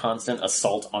is a constant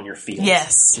assault on your feelings.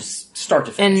 Yes. Just start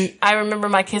to finish. And I remember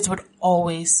my kids would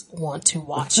always want to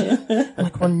watch it.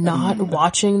 Like, we're not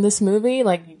watching this movie.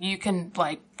 Like, you can,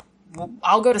 like,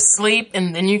 I'll go to sleep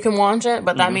and then you can watch it,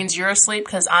 but that means you're asleep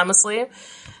because I'm asleep.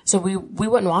 So we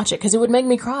wouldn't watch it because it would make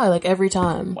me cry, like, every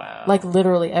time. Wow. Like,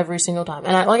 literally every single time.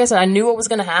 And like I said, I knew what was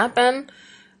going to happen,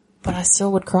 but I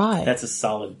still would cry. That's a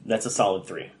solid 3. That's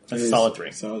a solid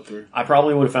 3. Solid 3. I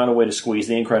probably would have found a way to squeeze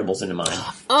The Incredibles into mine.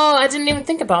 Oh, I didn't even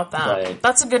think about that. Right.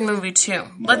 That's a good movie too.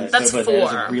 That's 4. That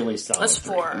is a really solid That's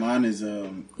 3. 4. Mine is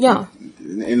Yeah.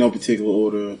 in no particular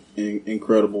order.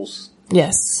 Incredibles.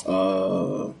 Yes.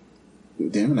 Damn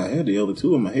it! I had the other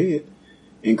 2 in my head.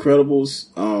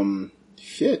 Incredibles.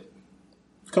 Shit.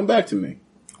 Come back to me.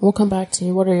 We'll come back to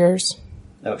you. What are yours?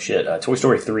 Oh shit! Toy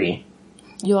Story 3.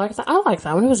 You like that? I like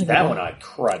that one. It was a good That one. one I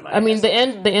cried my I mean, ass the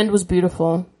off. end was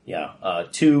beautiful. Yeah.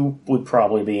 2 would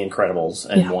probably be Incredibles,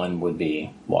 and Yeah. 1 would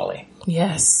be WALL-E.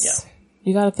 Yes. Yeah.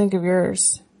 You got to think of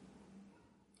yours.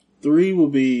 3 will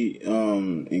be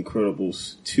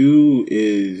Incredibles. 2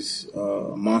 is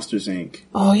Monsters Inc.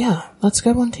 Oh yeah, that's a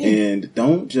good one too. And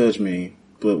don't judge me,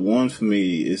 but 1 for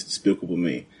me is Despicable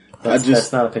Me.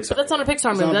 That's not a Pixar. That's not a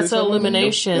Pixar movie. not a That's Pixar movie?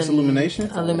 Illumination. That's Illumination?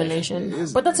 Illumination.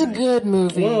 But that's a good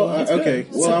movie. Well, okay.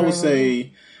 It's Well, a I would great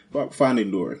say Finding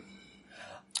Dory.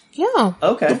 yeah.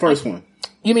 Okay. The first one.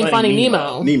 You mean Finding Finding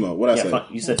Nemo? Nemo. What I Yeah, say?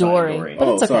 you said Dory. Finding Dory. But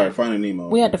Oh, it's okay. sorry. Finding Nemo.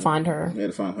 We had to find her. We had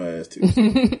to find her ass too.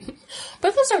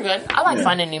 But those are good. I like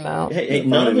Finding Nemo. Hey,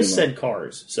 none of Finding us Nemo. said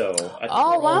Cars, so I think Oh, we're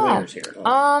all wow. winners here.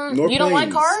 Nor You don't like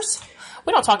planes. cars?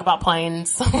 We don't talk about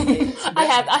planes.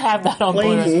 I have that on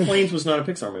Blu-ray. Planes was not a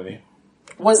Pixar movie.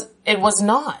 It was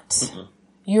not.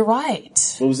 You're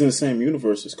right. But it was in the same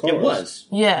universe as Cars. It was.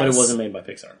 Yes. But it wasn't made by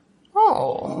Pixar.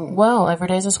 Oh, well, every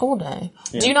day's a school day.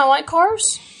 Do you not like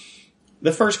cars?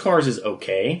 The first Cars is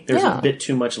okay. There's Yeah. a bit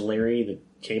too much Larry the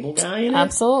Cable Guy in it.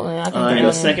 Absolutely. I think And they're the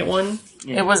good. second one,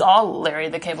 It was all Larry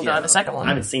the Cable Guy, the second I one.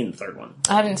 haven't seen the third one.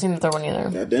 I haven't seen the third one either.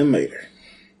 Goddamn Mater.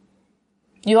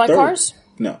 You like Third. cars?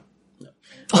 No.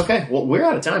 Okay, well, we're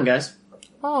out of time, guys.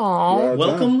 Oh, We're out of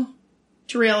time. Welcome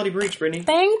to Reality Breach, Brittany.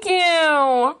 thank you.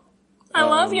 I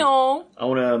love y'all. I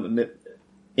want to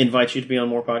invite you to be on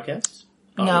more podcasts.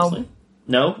 Obviously.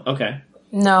 No? Okay.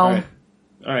 No,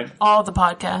 All right. all the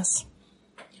podcasts.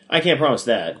 I can't promise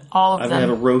that. All of I them. have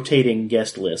a rotating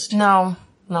guest list. No,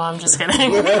 I'm just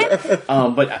kidding.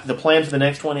 But the plan for the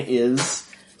next one is,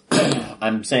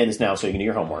 I'm saying this now so you can do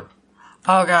your homework.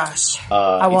 Oh gosh,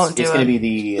 I won't do It's it. going to be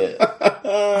the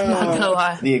I'm not gonna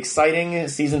lie. the exciting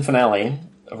season finale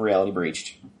of Reality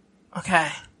Breached, Okay,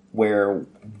 where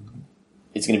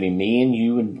it's going to be me and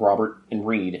you and Robert and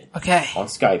Reed okay. on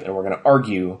Skype, and we're going to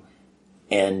argue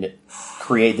and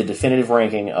create the definitive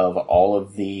ranking of all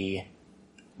of the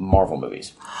Marvel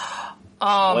movies.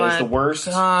 Oh What my is the worst?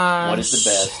 gosh. What is the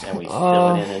best? And we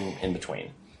fill it in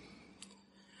between.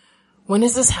 When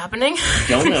is this happening?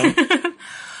 Don't know.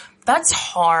 That's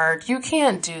hard. You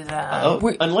can't do that.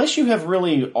 Unless you have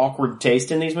really awkward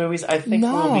taste in these movies, I think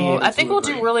we'll be No, able I think to we'll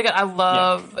agree. do really good. I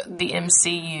love the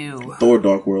MCU. Thor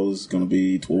Dark World is going to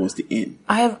be towards the end.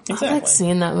 I've Exactly.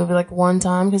 seen that movie like one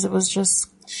time because it was just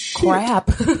crap.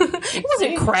 It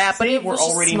wasn't crap, but it we're was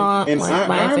just already- not And like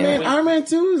my Iron favorite. Man, Iron Man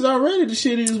 2 is already the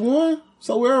shittiest one.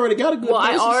 So we already got a good Well, I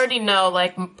basis. already know.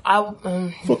 Like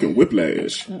Fucking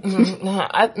Whiplash.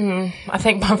 I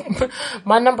think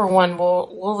my number one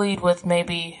will lead with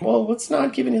maybe Well, let's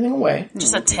not give anything away.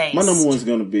 just a taste. My number one's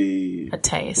going to be a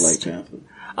taste. Black Panther.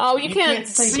 Oh, you can't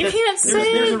say There's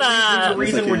that. a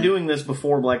reason Yes, I we're can. doing this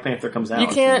before Black Panther comes out. You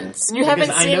can't. You haven't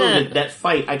Because I seen know it. that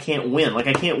fight I can't win. Like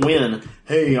I can't win.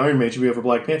 Hey, Iron Man should be over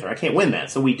Black Panther. I can't win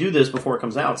that. So we do this before it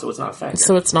comes out, so it's not a factor.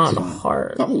 So it's not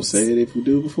hard. I'm going to say it if we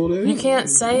do it before that. You can't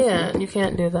say it. You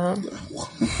can't do that.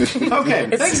 Okay,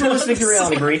 thanks for listening to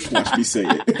Reality Breach. Watch me say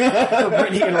it. For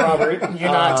Brittany and Robert.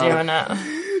 You're not doing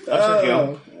it. That's your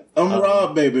deal. I'm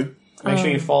Rob, baby. Make sure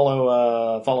you follow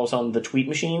us on the Tweet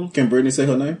Machine. Can Brittany say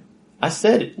her name? I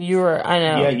said it. You were. I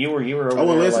know. Yeah, you were. Over I wasn't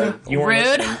there, listening? like, you weren't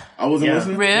Rude. listening. I wasn't Yeah.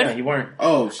 listening? Rude. Yeah, you weren't.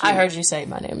 Oh, shit. I heard you say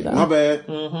my name though. My bad.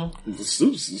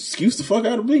 Excuse the fuck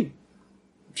out of me.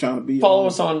 I'm trying to be. Follow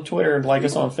us on Twitter and like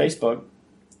us on Facebook.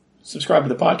 Subscribe to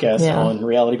the podcast Yeah. on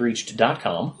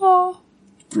realitybreached.com. Oh,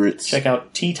 Grits. Check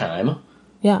out Tea Time.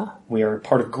 yeah. We are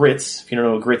part of Grits. If you don't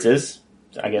know what Grits is,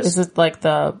 I guess. Is it like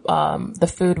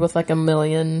the food with like a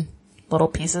million little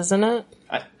pieces in it?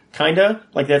 Kinda.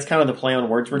 Like that's kind of the play on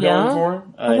words we're Yeah? going for.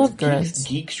 I love it's Grits.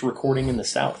 Geeks Recording in the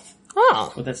South. Oh,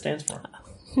 That's what that stands for.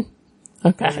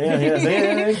 okay.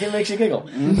 Yeah, it makes you giggle.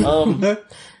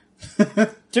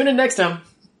 Tune in next time.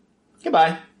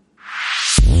 Goodbye.